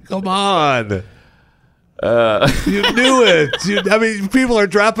amazing. Come on. You knew it. People are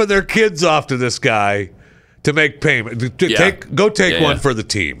dropping their kids off to this guy to make payment. Go take one for the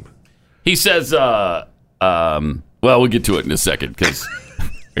team. He says, well, we'll get to it in a second because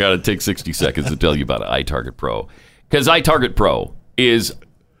I got to take 60 seconds to tell you about iTarget Pro. Because iTarget Pro is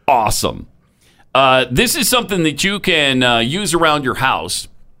awesome. This is something that you can use around your house.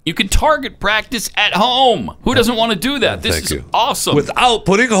 You can target practice at home. Who doesn't want to do that? This is awesome. Without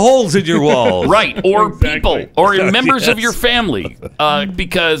putting holes in your walls. Right, or people, or members of your family.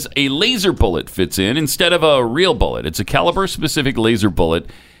 Because a laser bullet fits in instead of a real bullet. It's a caliber-specific laser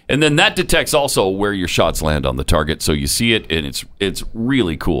bullet. And then that detects also where your shots land on the target. So you see it, and it's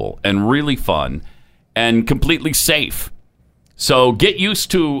really cool and really fun and completely safe. So get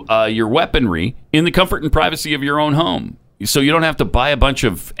used to your weaponry in the comfort and privacy of your own home. So you don't have to buy a bunch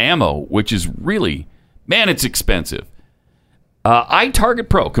of ammo, which is really, man, it's expensive. iTarget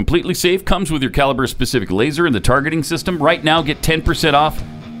Pro, completely safe, comes with your caliber-specific laser and the targeting system. Right now, get 10% off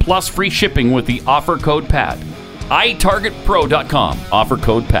plus free shipping with the offer code PAT. iTargetPro.com. Offer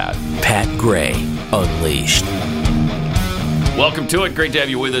code PAT. Pat Gray Unleashed. Welcome to it. Great to have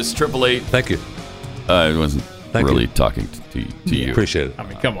you with us. 888. Thank you. I wasn't really talking to you. Appreciate it. I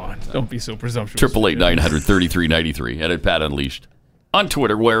mean, come on. Don't be so presumptuous. 888-900-3393 and at Pat Unleashed on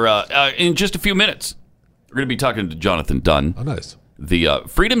Twitter, where in just a few minutes, we're going to be talking to Jonathan Dunn. Oh, nice. The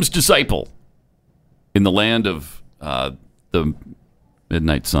Freedom's Disciple in the land of the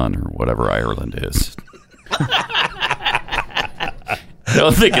Midnight Sun or whatever Ireland is. I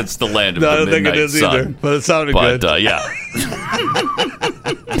don't think it's the land of the Midnight Sun. I don't think it is either, but it sounded good. Yeah.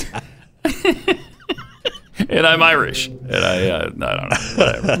 And I'm Irish. And I don't know.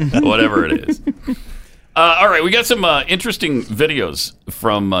 Whatever it is. All right, we got some interesting videos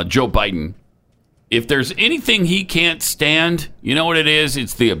from Joe Biden. If there's anything he can't stand, you know what it is?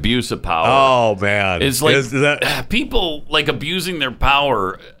 It's the abuse of power. Oh, man. It's like people like abusing their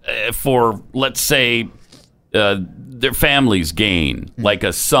power for, let's say, their family's gain, like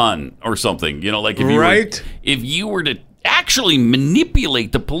a son or something. You know, like if you were to actually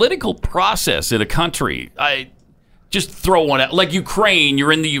manipulate the political process in a country, I just throw one out. Like Ukraine,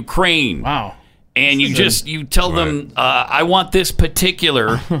 you're in the Ukraine. Wow. And you tell them, I want this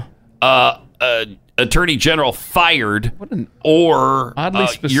particular attorney general fired, or oddly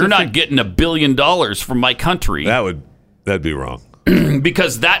specific. you're not getting $1 billion from my country. That would That'd be wrong.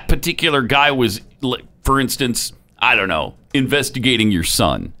 Because that particular guy was, for instance, I don't know, investigating your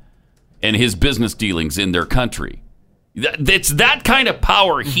son and his business dealings in their country. It's that kind of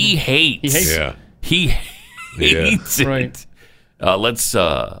power he hates. He hates it. He hates it. Right. Let's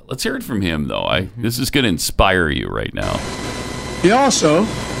hear it from him, though. This is going to inspire you right now. He also,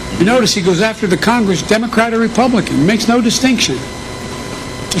 you notice he goes after the Congress, Democrat or Republican, makes no distinction.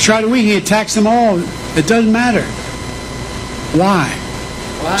 To try to win, he attacks them all. It doesn't matter. Why?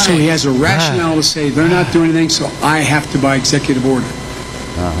 So he has a rationale to say they're not doing anything, so I have to buy executive order.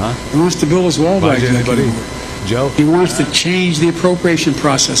 He wants to build his wall by executive order. Joe? He wants to change the appropriation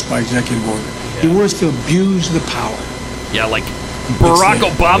process by executive order. He wants to abuse the power. Yeah, like Barack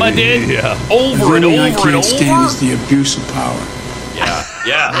Obama did? Yeah. Over and over I and can't over? stand is the abuse of power.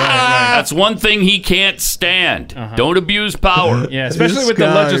 Yeah. That's one thing he can't stand. Don't abuse power. Yeah, especially with the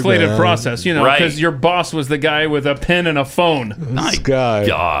legislative process, because your boss was the guy with a pen and a phone. My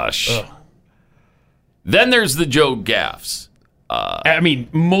gosh. Then there's the Joe gaffes.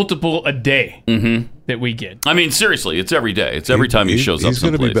 Multiple a day that we get. I mean, seriously, it's every day. It's every time he shows up He's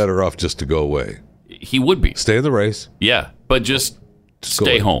going to be someplace. better off just to go away. He would be. Stay in the race. Yeah, but just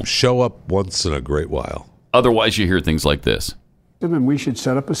stay home. Show up once in a great while. Otherwise, you hear things like this. And we should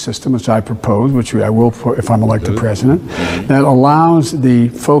set up a system, which I propose, which I will if I'm elected president, that allows the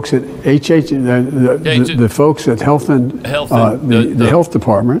folks at the folks at the health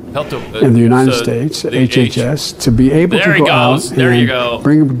department in the United States, HHS, to be able to go out and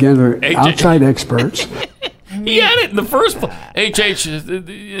bring together outside experts. He had it in the first place. HH.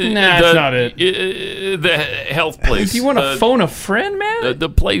 That's not it. The health place. Do you want to phone a friend, man? The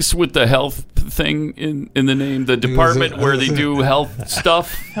place with the health thing in the name. The department where they do health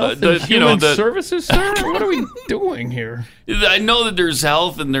stuff. Health and human services, sir? What are we doing here? I know that there's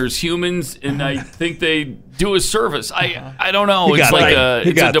health and there's humans, and I think they do a service. I don't know. It's like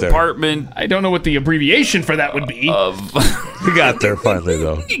a department. I don't know what the abbreviation for that would be. He got there finally,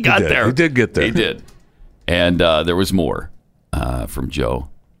 though. He got there. He did get there. He did. And there was more from Joe.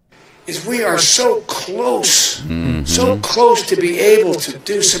 Is we are so close to be able to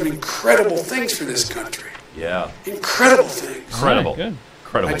do some incredible things for this country. Yeah. Incredible things. Incredible.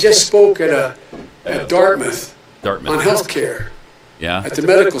 I just spoke at Dartmouth on health care. Yeah. At the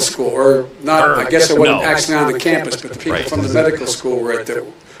medical school, or not, I guess I wasn't actually on the campus, but the people from the medical school were at the...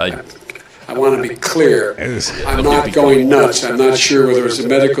 I want to be clear. I'm not going nuts. I'm not sure whether it was a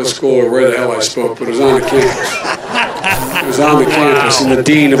medical school or where the hell I spoke, but it was on the campus. It was on the campus, and the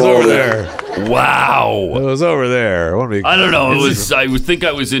dean of over there. Wow. It was over there. I don't know. It was. I would think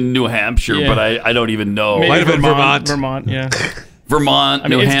I was in New Hampshire, but I don't even know. Maybe Might have been Vermont. Vermont, yeah. Vermont,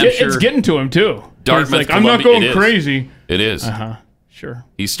 New Hampshire. It's getting to him, too. Dartmouth, like, I'm not going crazy. It is. Sure.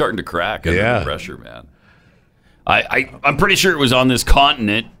 He's starting to crack under the pressure, man. I'm pretty sure it was on this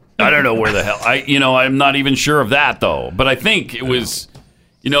continent. I don't know where the hell. I'm not even sure of that, though. But I think it was,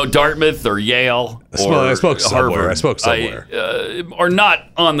 Dartmouth or Yale or I spoke somewhere. Harvard. I spoke somewhere. Or not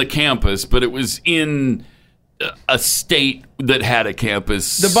on the campus, but it was in a state that had a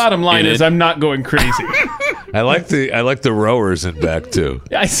campus. The bottom line is I'm not going crazy. I like the rowers in back, too.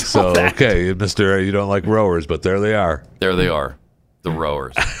 I saw that. Okay, Mr. You don't like rowers, but there they are. There they are. The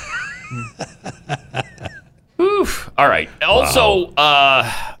rowers. Oof. All right. Also,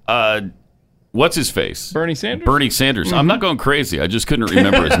 what's his face? Bernie Sanders? Bernie Sanders. I'm not going crazy. I just couldn't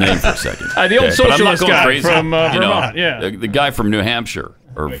remember his name for a second. The old socialist guy crazy. from Vermont, the guy from New Hampshire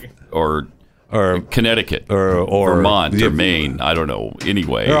or Connecticut or Vermont or Maine. I don't know.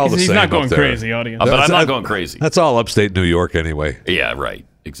 Anyway. They're all the He's same not going up there. crazy, audience. But I'm not going crazy. That's all upstate New York anyway. Yeah, right.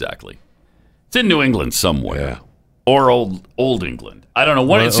 Exactly. It's in New England somewhere. Yeah. Or old England. I don't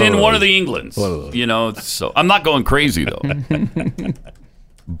know. It's in one of the Englands. So I'm not going crazy, though.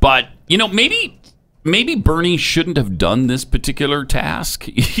 But, maybe Bernie shouldn't have done this particular task.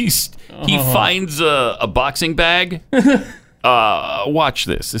 He finds a boxing bag. Watch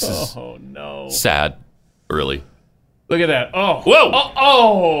this. This is sad, really. Look at that. Oh. Whoa.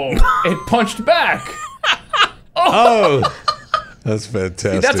 Oh. It punched back. Oh. That's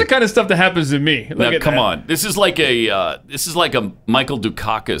fantastic. That's the kind of stuff that happens to me. Now, come on. This is like a Michael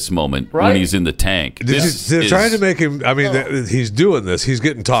Dukakis moment when he's in the tank. They're trying to make him. I mean, he's doing this. He's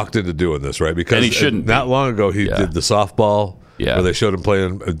getting talked into doing this, right? Because and he shouldn't. Not long ago, he did the softball. Yeah. Where they showed him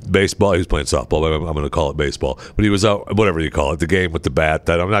playing baseball. He was playing softball. But I'm going to call it baseball. But he was out, whatever you call it, the game with the bat.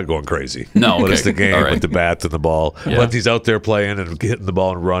 I'm not going crazy. No, But okay. it's the game All right. with the bat and the ball. Yeah. But he's out there playing and hitting the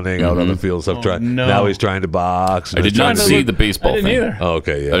ball and running out on the field and stuff. no. Now he's trying to box. I did not see the baseball I didn't thing. either. Oh,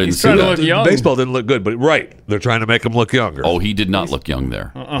 okay, yeah. I didn't He's see trying to that. look young. Baseball didn't look good, but they're trying to make him look younger. Oh, he did not look young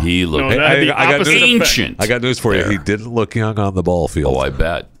there. He looked No, that had the I got opposite news- effect. ancient. I got news for you. He didn't look young on the ball field. Oh, I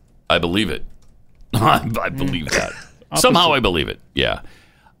bet. I believe it. I believe that. Somehow I believe it. Yeah.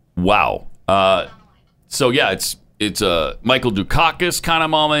 Wow. So yeah, it's a Michael Dukakis kind of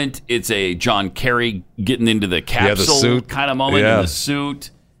moment. It's a John Kerry getting into the capsule suit. kind of moment Yeah. in the suit.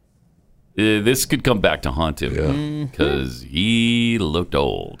 This could come back to haunt him because he looked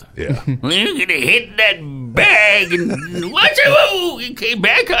old. Yeah. Well, you're gonna hit that bag and watch it. Oh, it came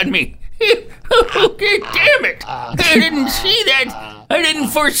back on me. Okay, damn it! I didn't see that. I didn't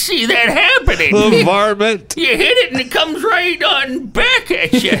foresee that happening. The varmint. You hit it and it comes right on back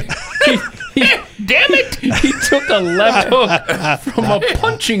at you. Damn it! He took a left hook from a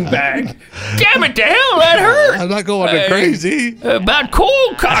punching bag. Damn it! The hell that hurt. I'm not going to crazy. About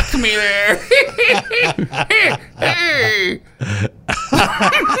cold cocked me there.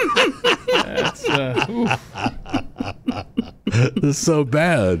 That's, This is so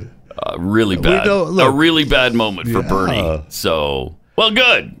bad. Really bad. look. A really bad moment for Bernie. So, well,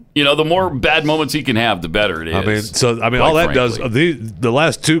 good. You know, the more bad moments he can have, the better it is. All quite that does frankly. the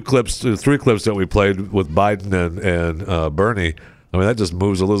last three clips that we played with Biden and Bernie. I mean, that just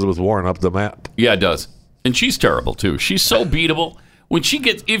moves Elizabeth Warren up the map. Yeah, it does. And she's terrible too. She's so beatable. When she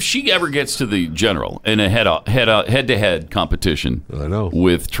gets, if she ever gets to the general in a head-to-head competition, I know,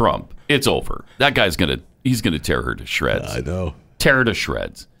 with Trump, it's over. That guy's he's gonna tear her to shreds. I know. Tear her to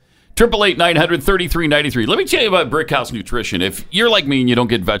shreds. 888-900-3393. Let me tell you about Brickhouse Nutrition. If you're like me and you don't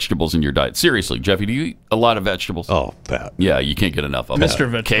get vegetables in your diet, seriously, Jeffy, do you eat a lot of vegetables? Oh, Pat. Yeah, you can't get enough of them. Mr.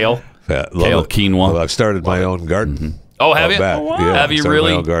 Vegetable. Kale, Pat, kale, quinoa. Well, I've started my own garden. Oh, have Out you? back. Oh, wow. Yeah, Have you started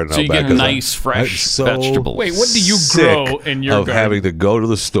really? My own garden So out you back get 'cause nice, I'm fresh so vegetables. Wait, what do you sick grow in your of garden? having to go to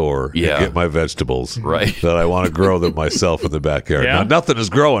the store Yeah. and get my vegetables Right. that I want to grow them myself in the backyard. Yeah? Now, nothing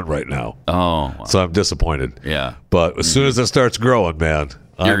is growing right now, Oh, wow. so I'm disappointed. Yeah. But as soon as it starts growing, man,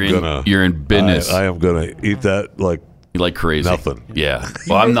 You're in business. I am gonna eat that like crazy. nothing. Yeah.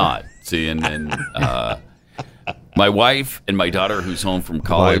 Well, I'm not. See, and my wife and my daughter, who's home from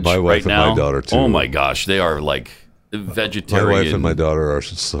college My wife right and now. my daughter, too. Oh my gosh, they are like vegetarian. My wife and my daughter are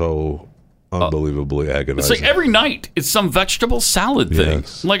so unbelievably It's agonizing. like every night it's some vegetable salad thing.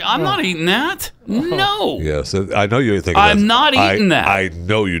 Yes. I'm like, I'm not eating that. No. Yes, I know you think I'm not eating that. I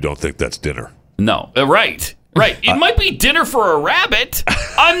know you don't think that's dinner. No. Right. Right. It might be dinner for a rabbit.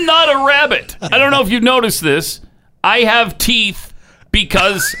 I'm not a rabbit. I don't know if you've noticed this. I have teeth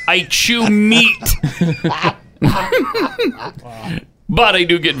because I chew meat. But I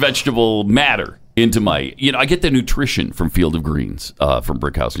do get vegetable matter into my, I get the nutrition from Field of Greens, from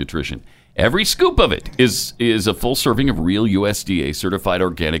Brickhouse Nutrition. Every scoop of it is a full serving of real USDA certified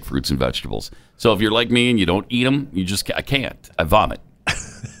organic fruits and vegetables. So if you're like me and you don't eat them, I can't. I vomit.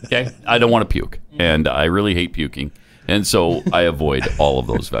 Okay? I don't want to puke. And I really hate puking. And so I avoid all of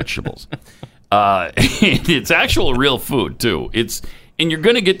those vegetables. It's actual real food, too. And you're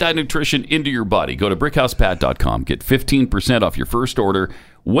going to get that nutrition into your body. Go to brickhousepat.com. Get 15% off your first order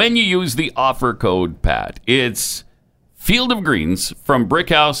when you use the offer code PAT. It's Field of Greens from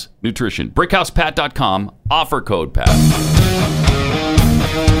Brickhouse Nutrition. brickhousepat.com, offer code PAT.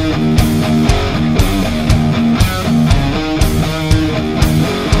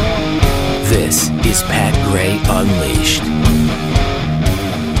 This is Pat Gray Unleashed.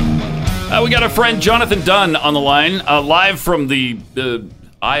 We got our friend Jonathan Dunn on the line, live from the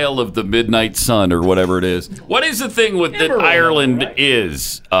Isle of the Midnight Sun, or whatever it is. What is the thing with that Ireland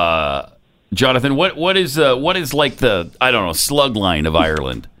is, Jonathan? What is like the, I don't know, slug line of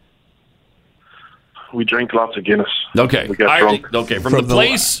Ireland? We drink lots of Guinness. Okay, we get drunk. Okay, from the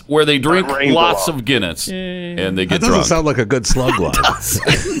place where they drink rains a lots lot. of Guinness and they That get doesn't drunk. sound like a good slug line.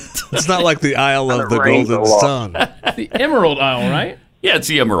 It's not like the Isle of the Golden Sun. The Emerald Isle, right? Yeah, it's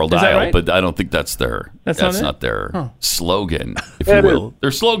the Emerald Is that Isle, right? but I don't think that's their That's not their Huh. slogan, if Yeah, you it will. is.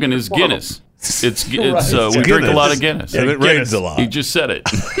 Their slogan is One of Guinness. It's we Guinness. drink a lot of Guinness. And it rains a lot. He just said it.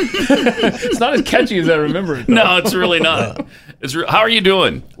 It's not as catchy as I remember it. though. No, it's really not. How are you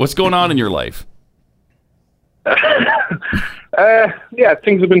doing? What's going on in your life? Yeah,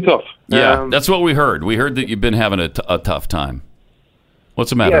 things have been tough. Yeah, that's what we heard. We heard that you've been having a tough time. What's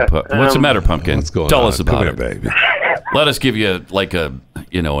the matter? Yeah, What's the matter, Pumpkin? What's going Tell on? us about Come it, here, baby. Let us give you like an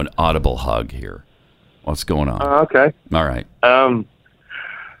audible hug here. What's going on? Okay. All right. No,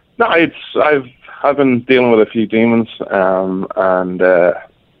 I've I've been dealing with a few demons, and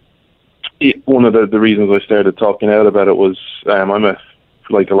one of the reasons I started talking out about it was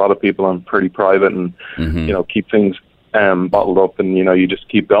like a lot of people, I'm pretty private and keep things bottled up, and you just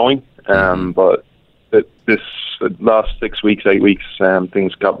keep going. But this last 6 weeks, 8 weeks,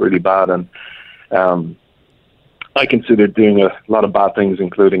 things got really bad, and I considered doing a lot of bad things,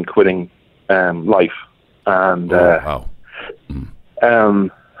 including quitting life, and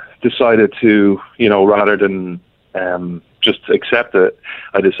decided to, rather than just accept it,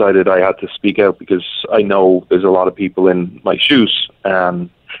 I decided I had to speak out, because I know there's a lot of people in my shoes.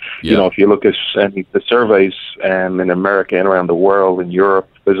 If you look at the surveys in America and around the world, in Europe,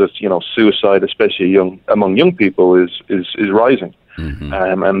 there's suicide, especially among young people, is rising.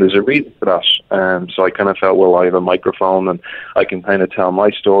 And there's a reason for that. So I kind of felt, well, I have a microphone and I can kind of tell my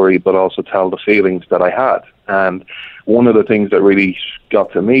story, but also tell the feelings that I had. And one of the things that really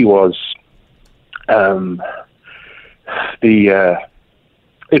got to me was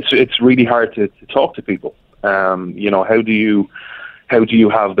it's really hard to talk to people. How do you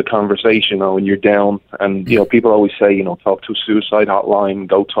have the conversation when you're down? And people always say, talk to a suicide hotline,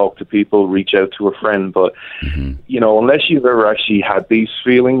 go talk to people, reach out to a friend. But unless you've ever actually had these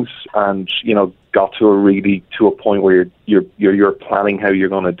feelings and got to a point where you're planning how you're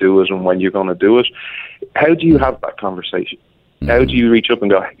going to do it and when you're going to do it, how do you have that conversation? How do you reach up and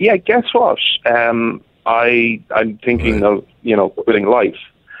go, yeah, guess what? I'm thinking of quitting life.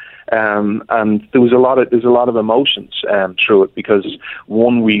 And there's a lot of emotions through it, because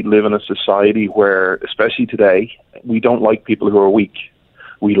one, we live in a society where, especially today, we don't like people who are weak.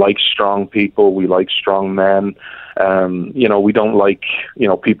 We like strong people. We like strong men. We don't like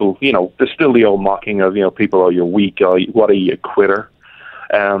people. There's still the old mocking of people. Oh, you're weak. Oh, what are you, a quitter?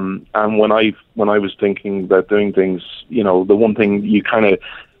 And when I was thinking about doing things, the one thing you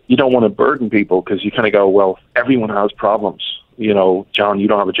don't want to burden people, because you kind of go, well, everyone has problems. John, you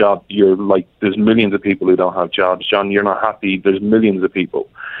don't have a job. You're like, there's millions of people who don't have jobs. John, you're not happy. There's millions of people.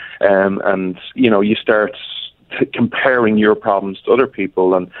 And you start comparing your problems to other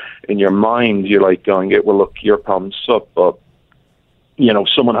people. And in your mind, you're like going, well, look, your problems suck. But,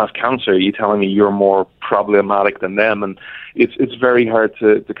 someone has cancer. You're telling me you're more problematic than them. And it's very hard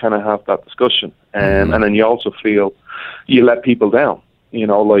to kind of have that discussion. And then you also feel you let people down.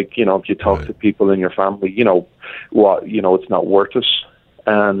 If you talk to people in your family, it's not worth it.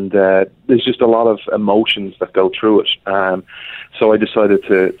 And there's just a lot of emotions that go through it. So I decided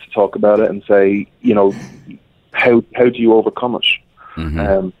to talk about it and say, how do you overcome it?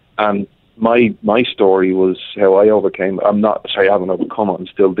 And my story was how I overcame. I haven't overcome it. I'm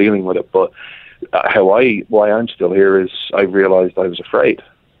still dealing with it. But why I'm still here is I realized I was afraid.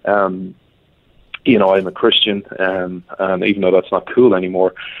 I'm a Christian, and even though that's not cool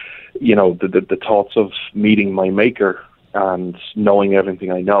anymore, the thoughts of meeting my Maker and knowing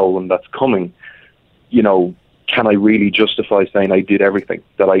everything I know and that's coming, can I really justify saying I did everything,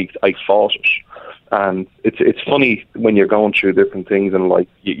 that I fought it? And it's funny when you're going through different things and like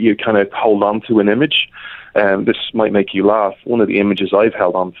you kind of hold on to an image. This might make you laugh. One of the images I've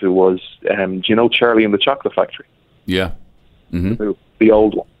held on to was, do you know Charlie and the Chocolate Factory? Yeah. The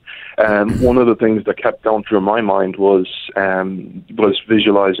old one. One of the things that kept going through my mind was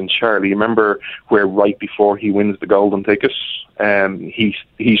visualizing Charlie. Remember where right before he wins the golden ticket,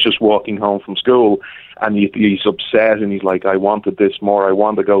 he's just walking home from school, and he's upset, and he's like, I wanted this more. I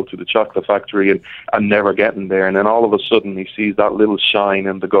want to go to the chocolate factory, and I'm never getting there. And then all of a sudden, he sees that little shine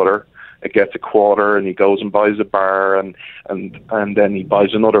in the gutter. It gets a quarter, and he goes and buys a bar, and then he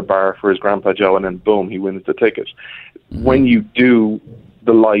buys another bar for his Grandpa Joe, and then boom, he wins the ticket. When you do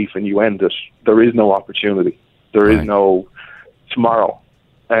the life and you end it, there is no opportunity. There is no tomorrow.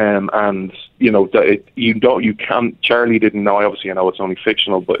 And you can't. Charlie didn't know. Obviously, I know it's only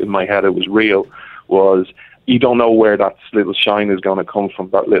fictional, but in my head it was real. Was you don't know where that little shine is going to come from,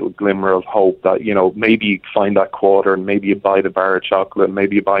 that little glimmer of hope that, maybe you find that quarter and maybe you buy the bar of chocolate and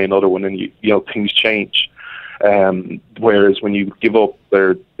maybe you buy another one and things change. Whereas when you give up,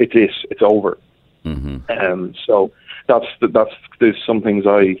 it's over. So there's some things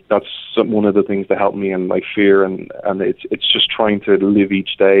that's one of the things that helped me in my fear, and it's just trying to live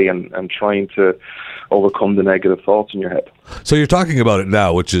each day and trying to overcome the negative thoughts in your head. So you're talking about it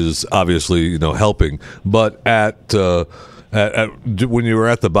now, which is obviously helping. But at when you were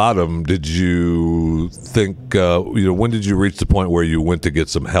at the bottom, did you think when did you reach the point where you went to get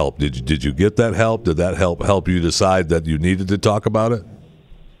some help? Did you get that help? Did that help you decide that you needed to talk about it?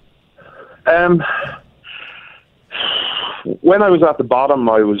 When I was at the bottom,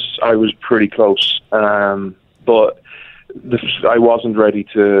 I was pretty close, but I wasn't ready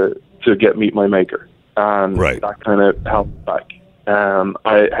to to get meet my maker, and that kind of helped back.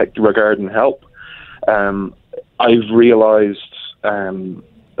 Regarding help, I've realized a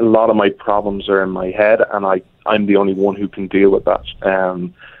lot of my problems are in my head, and I'm the only one who can deal with that.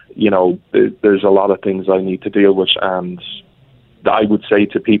 There's a lot of things I need to deal with, and I would say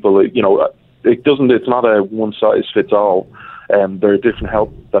to people, it's not a one size fits all. There are different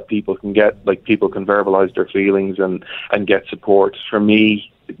help that people can get, like people can verbalize their feelings and get support. For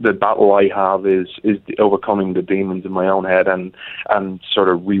me, the battle I have is overcoming the demons in my own head and sort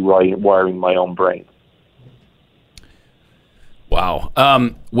of wiring my own brain. Wow.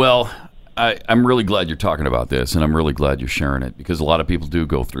 Well, I'm really glad you're talking about this, and I'm really glad you're sharing it, because a lot of people do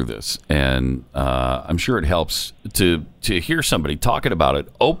go through this, and I'm sure it helps to hear somebody talking about it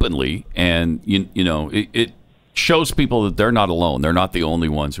openly, and it shows people that they're not alone. They're not the only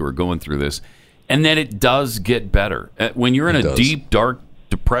ones who are going through this, and then it does get better. When you're in a deep, dark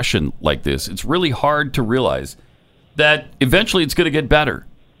depression like this, it's really hard to realize that eventually it's going to get better.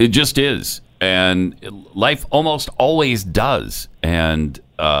 It just is, and life almost always does, and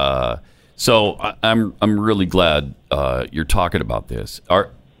so I'm really glad you're talking about this.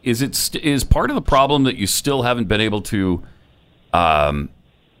 Is part of the problem that you still haven't been able to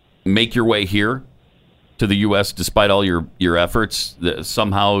make your way here to the U.S. despite all your efforts? That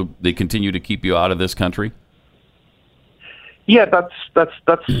somehow they continue to keep you out of this country? Yeah, that's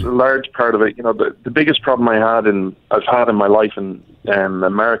a large part of it. The biggest problem I've had in my life in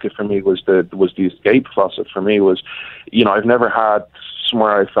America for me was the escape faucet. For me was, I've never had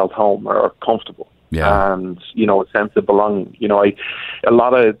somewhere I felt home or comfortable, and a sense of belonging. A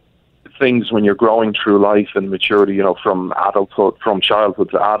lot of things when you're growing through life and maturity, from childhood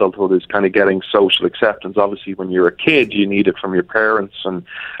to adulthood, is kind of getting social acceptance. Obviously, when you're a kid, you need it from your parents, and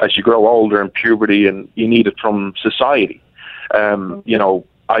as you grow older in puberty, and you need it from society.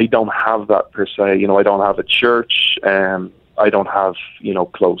 I don't have that per se. I don't have a church. I don't have,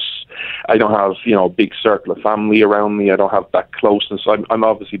 I don't have, a big circle of family around me. I don't have that closeness. I'm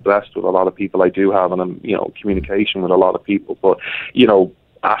obviously blessed with a lot of people I do have, and I'm, communication with a lot of people, but,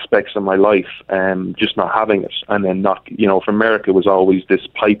 aspects of my life, just not having it. And then not, for America was always this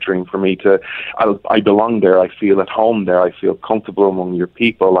pipe dream for me I belong there. I feel at home there. I feel comfortable among your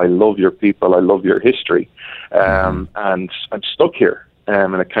people. I love your people. I love your history. And I'm stuck here.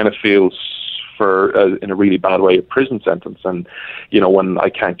 And it kind of feels in a really bad way, a prison sentence. And, when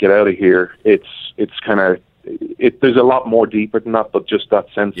I can't get out of here, it's kind of, there's a lot more deeper than that, but just that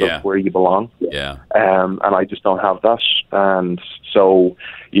sense of where you belong. Yeah. And I just don't have that. And so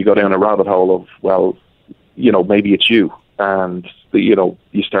you go down a rabbit hole of, well, maybe it's you. And,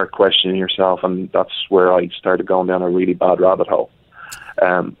 you start questioning yourself. And that's where I started going down a really bad rabbit hole.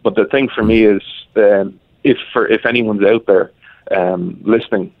 But the thing for me is, if anyone's out there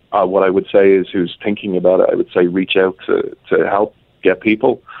listening, what I would say is, who's thinking about it, I would say reach out to help get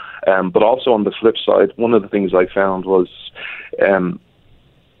people. But also on the flip side, one of the things I found was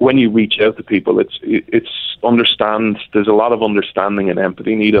when you reach out to people, there's a lot of understanding and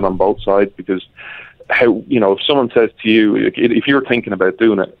empathy needed on both sides, because if someone says to you, if you're thinking about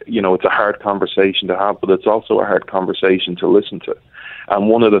doing it, it's a hard conversation to have, but it's also a hard conversation to listen to. And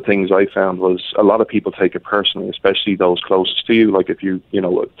one of the things I found was a lot of people take it personally, especially those closest to you. Like if you,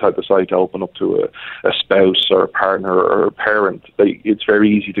 decide to open up to a spouse or a partner or a parent, it's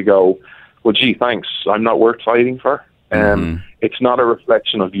very easy to go, well, gee, thanks, I'm not worth fighting for. It's not a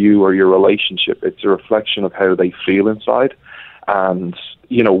reflection of you or your relationship. It's a reflection of how they feel inside. And,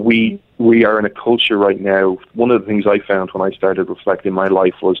 we are in a culture right now. One of the things I found when I started reflecting my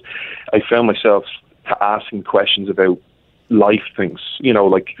life was I found myself asking questions about life things,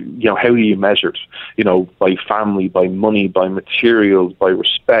 how do you measure it, by family, by money, by materials, by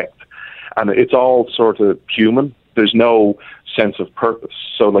respect. And it's all sort of human. There's no sense of purpose.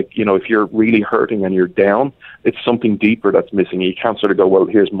 So if you're really hurting and you're down, it's something deeper that's missing. You can't sort of go, well,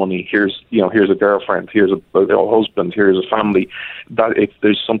 here's money, here's a girlfriend, here's a husband, here's a family.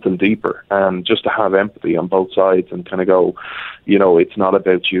 There's something deeper. And just to have empathy on both sides and kind of go, it's not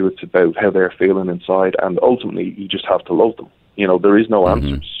about you, it's about how they're feeling inside. And ultimately, you just have to love them. There is no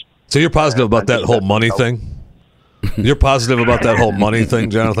answers. So you're positive about that whole money thing? You're positive about that whole money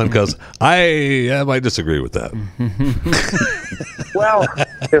thing, Jonathan? Because I might disagree with that. Well,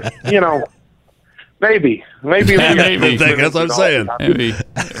 maybe. That's what I'm saying. Maybe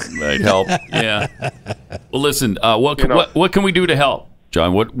might help. Yeah. Well, listen. What can we do to help,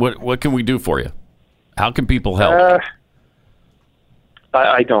 John? What can we do for you? How can people help?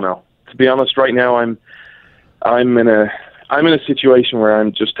 I don't know. To be honest, right now I'm I'm in a situation where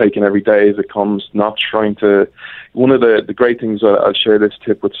I'm just taking every day as it comes, not trying to. One of the great things, I'll share this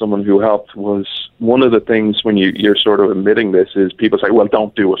tip with someone who helped, was one of the things when you're sort of admitting this is people say, well,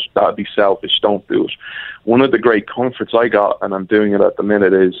 don't do it. That'd be selfish. Don't do it. One of the great comforts I got, and I'm doing it at the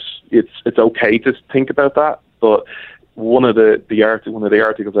minute, is it's okay to think about that. But one of the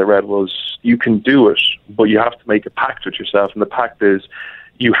articles I read was you can do it, but you have to make a pact with yourself. And the pact is,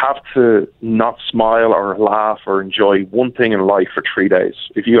 you have to not smile or laugh or enjoy one thing in life for 3 days.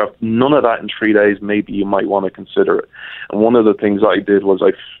 If you have none of that in 3 days, maybe you might want to consider it. And one of the things I did was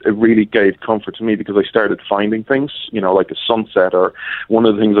it really gave comfort to me because I started finding things, like a sunset, or one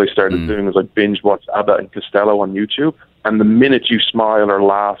of the things I started doing is I binge watched Abbott and Costello on YouTube. And the minute you smile or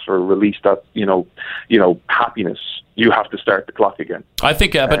laugh or release that, happiness, you have to start the clock again. I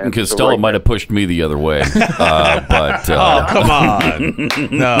think Abbott and Costello might have pushed me the other way. But oh, come on.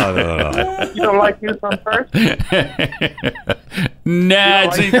 No. You don't like news on first? Nah,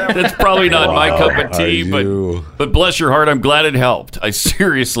 that's probably not my cup of tea, but bless your heart, I'm glad it helped. I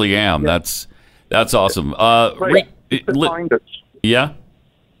seriously am. Yeah. That's awesome. Yeah?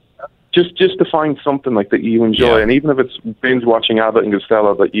 Just to find something like that you enjoy, and even if it's binge watching Abbott and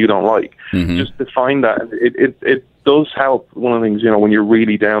Costello that you don't like, just to find that. It does help. One of the things, when you're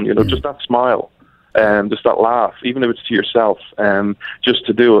really down, just that smile, just that laugh, even if it's to yourself, just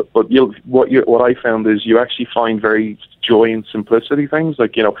to do it. But what I found is you actually find very joy in simplicity things,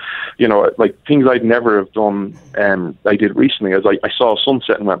 like like things I'd never have done. I did recently, as I saw a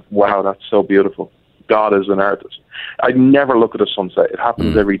sunset and went, wow, that's so beautiful. God is an artist. I'd never look at a sunset. It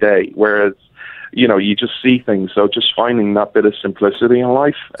happens every day. Whereas, you just see things. So just finding that bit of simplicity in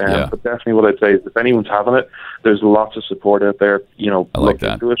life. But definitely what I'd say is if anyone's having it, there's lots of support out there. Look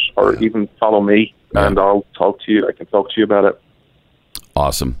into it, or even follow me and I'll talk to you. I can talk to you about it.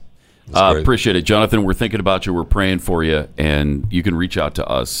 Awesome. Appreciate it. Jonathan, we're thinking about you. We're praying for you. And you can reach out to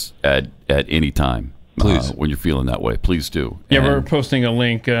us at any time. Please. When you're feeling that way, please do. Yeah, we're posting a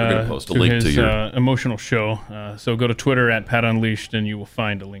link to his emotional show. So go to Twitter at Pat Unleashed, and you will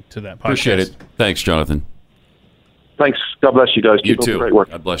find a link to that podcast. Appreciate it. Thanks, Jonathan. Thanks. God bless you guys. You Keep too. up the great work.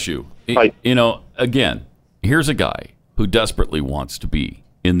 God bless you. Bye. Again, here's a guy who desperately wants to be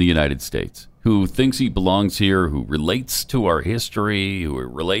in the United States, who thinks he belongs here, who relates to our history, who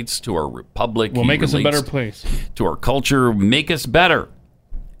relates to our republic. Will make us a better place. To our culture, make us better.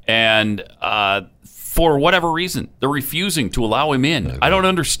 And for whatever reason, they're refusing to allow him in. I don't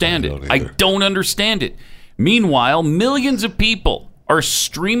understand it. I don't understand it. Meanwhile, millions of people are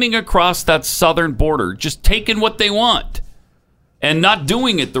streaming across that southern border, just taking what they want and not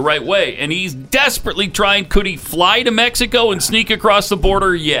doing it the right way. And he's desperately trying. Could he fly to Mexico and sneak across the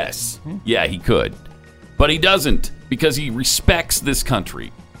border? Yes. Yeah, he could. But he doesn't, because he respects this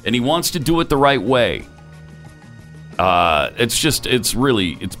country and he wants to do it the right way.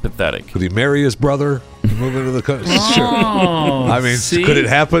 It's pathetic. Could he marry his brother and move into the country? Sure. I mean, could it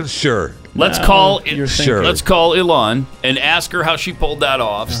happen? Sure. Let's call Ilan and ask her how she pulled that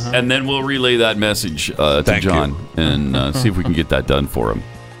off, and then we'll relay that message to John and see if we can get that done for him.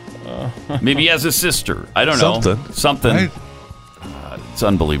 Maybe he has a sister. I don't know. Something. Right? It's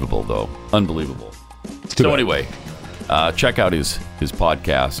unbelievable, though. Unbelievable. So anyway, check out his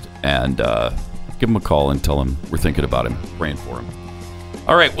podcast and give him a call and tell him we're thinking about him, praying for him.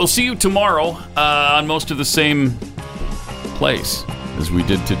 All right, we'll see you tomorrow on most of the same place as we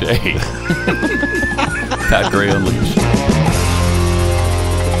did today. Pat Gray Unleashed.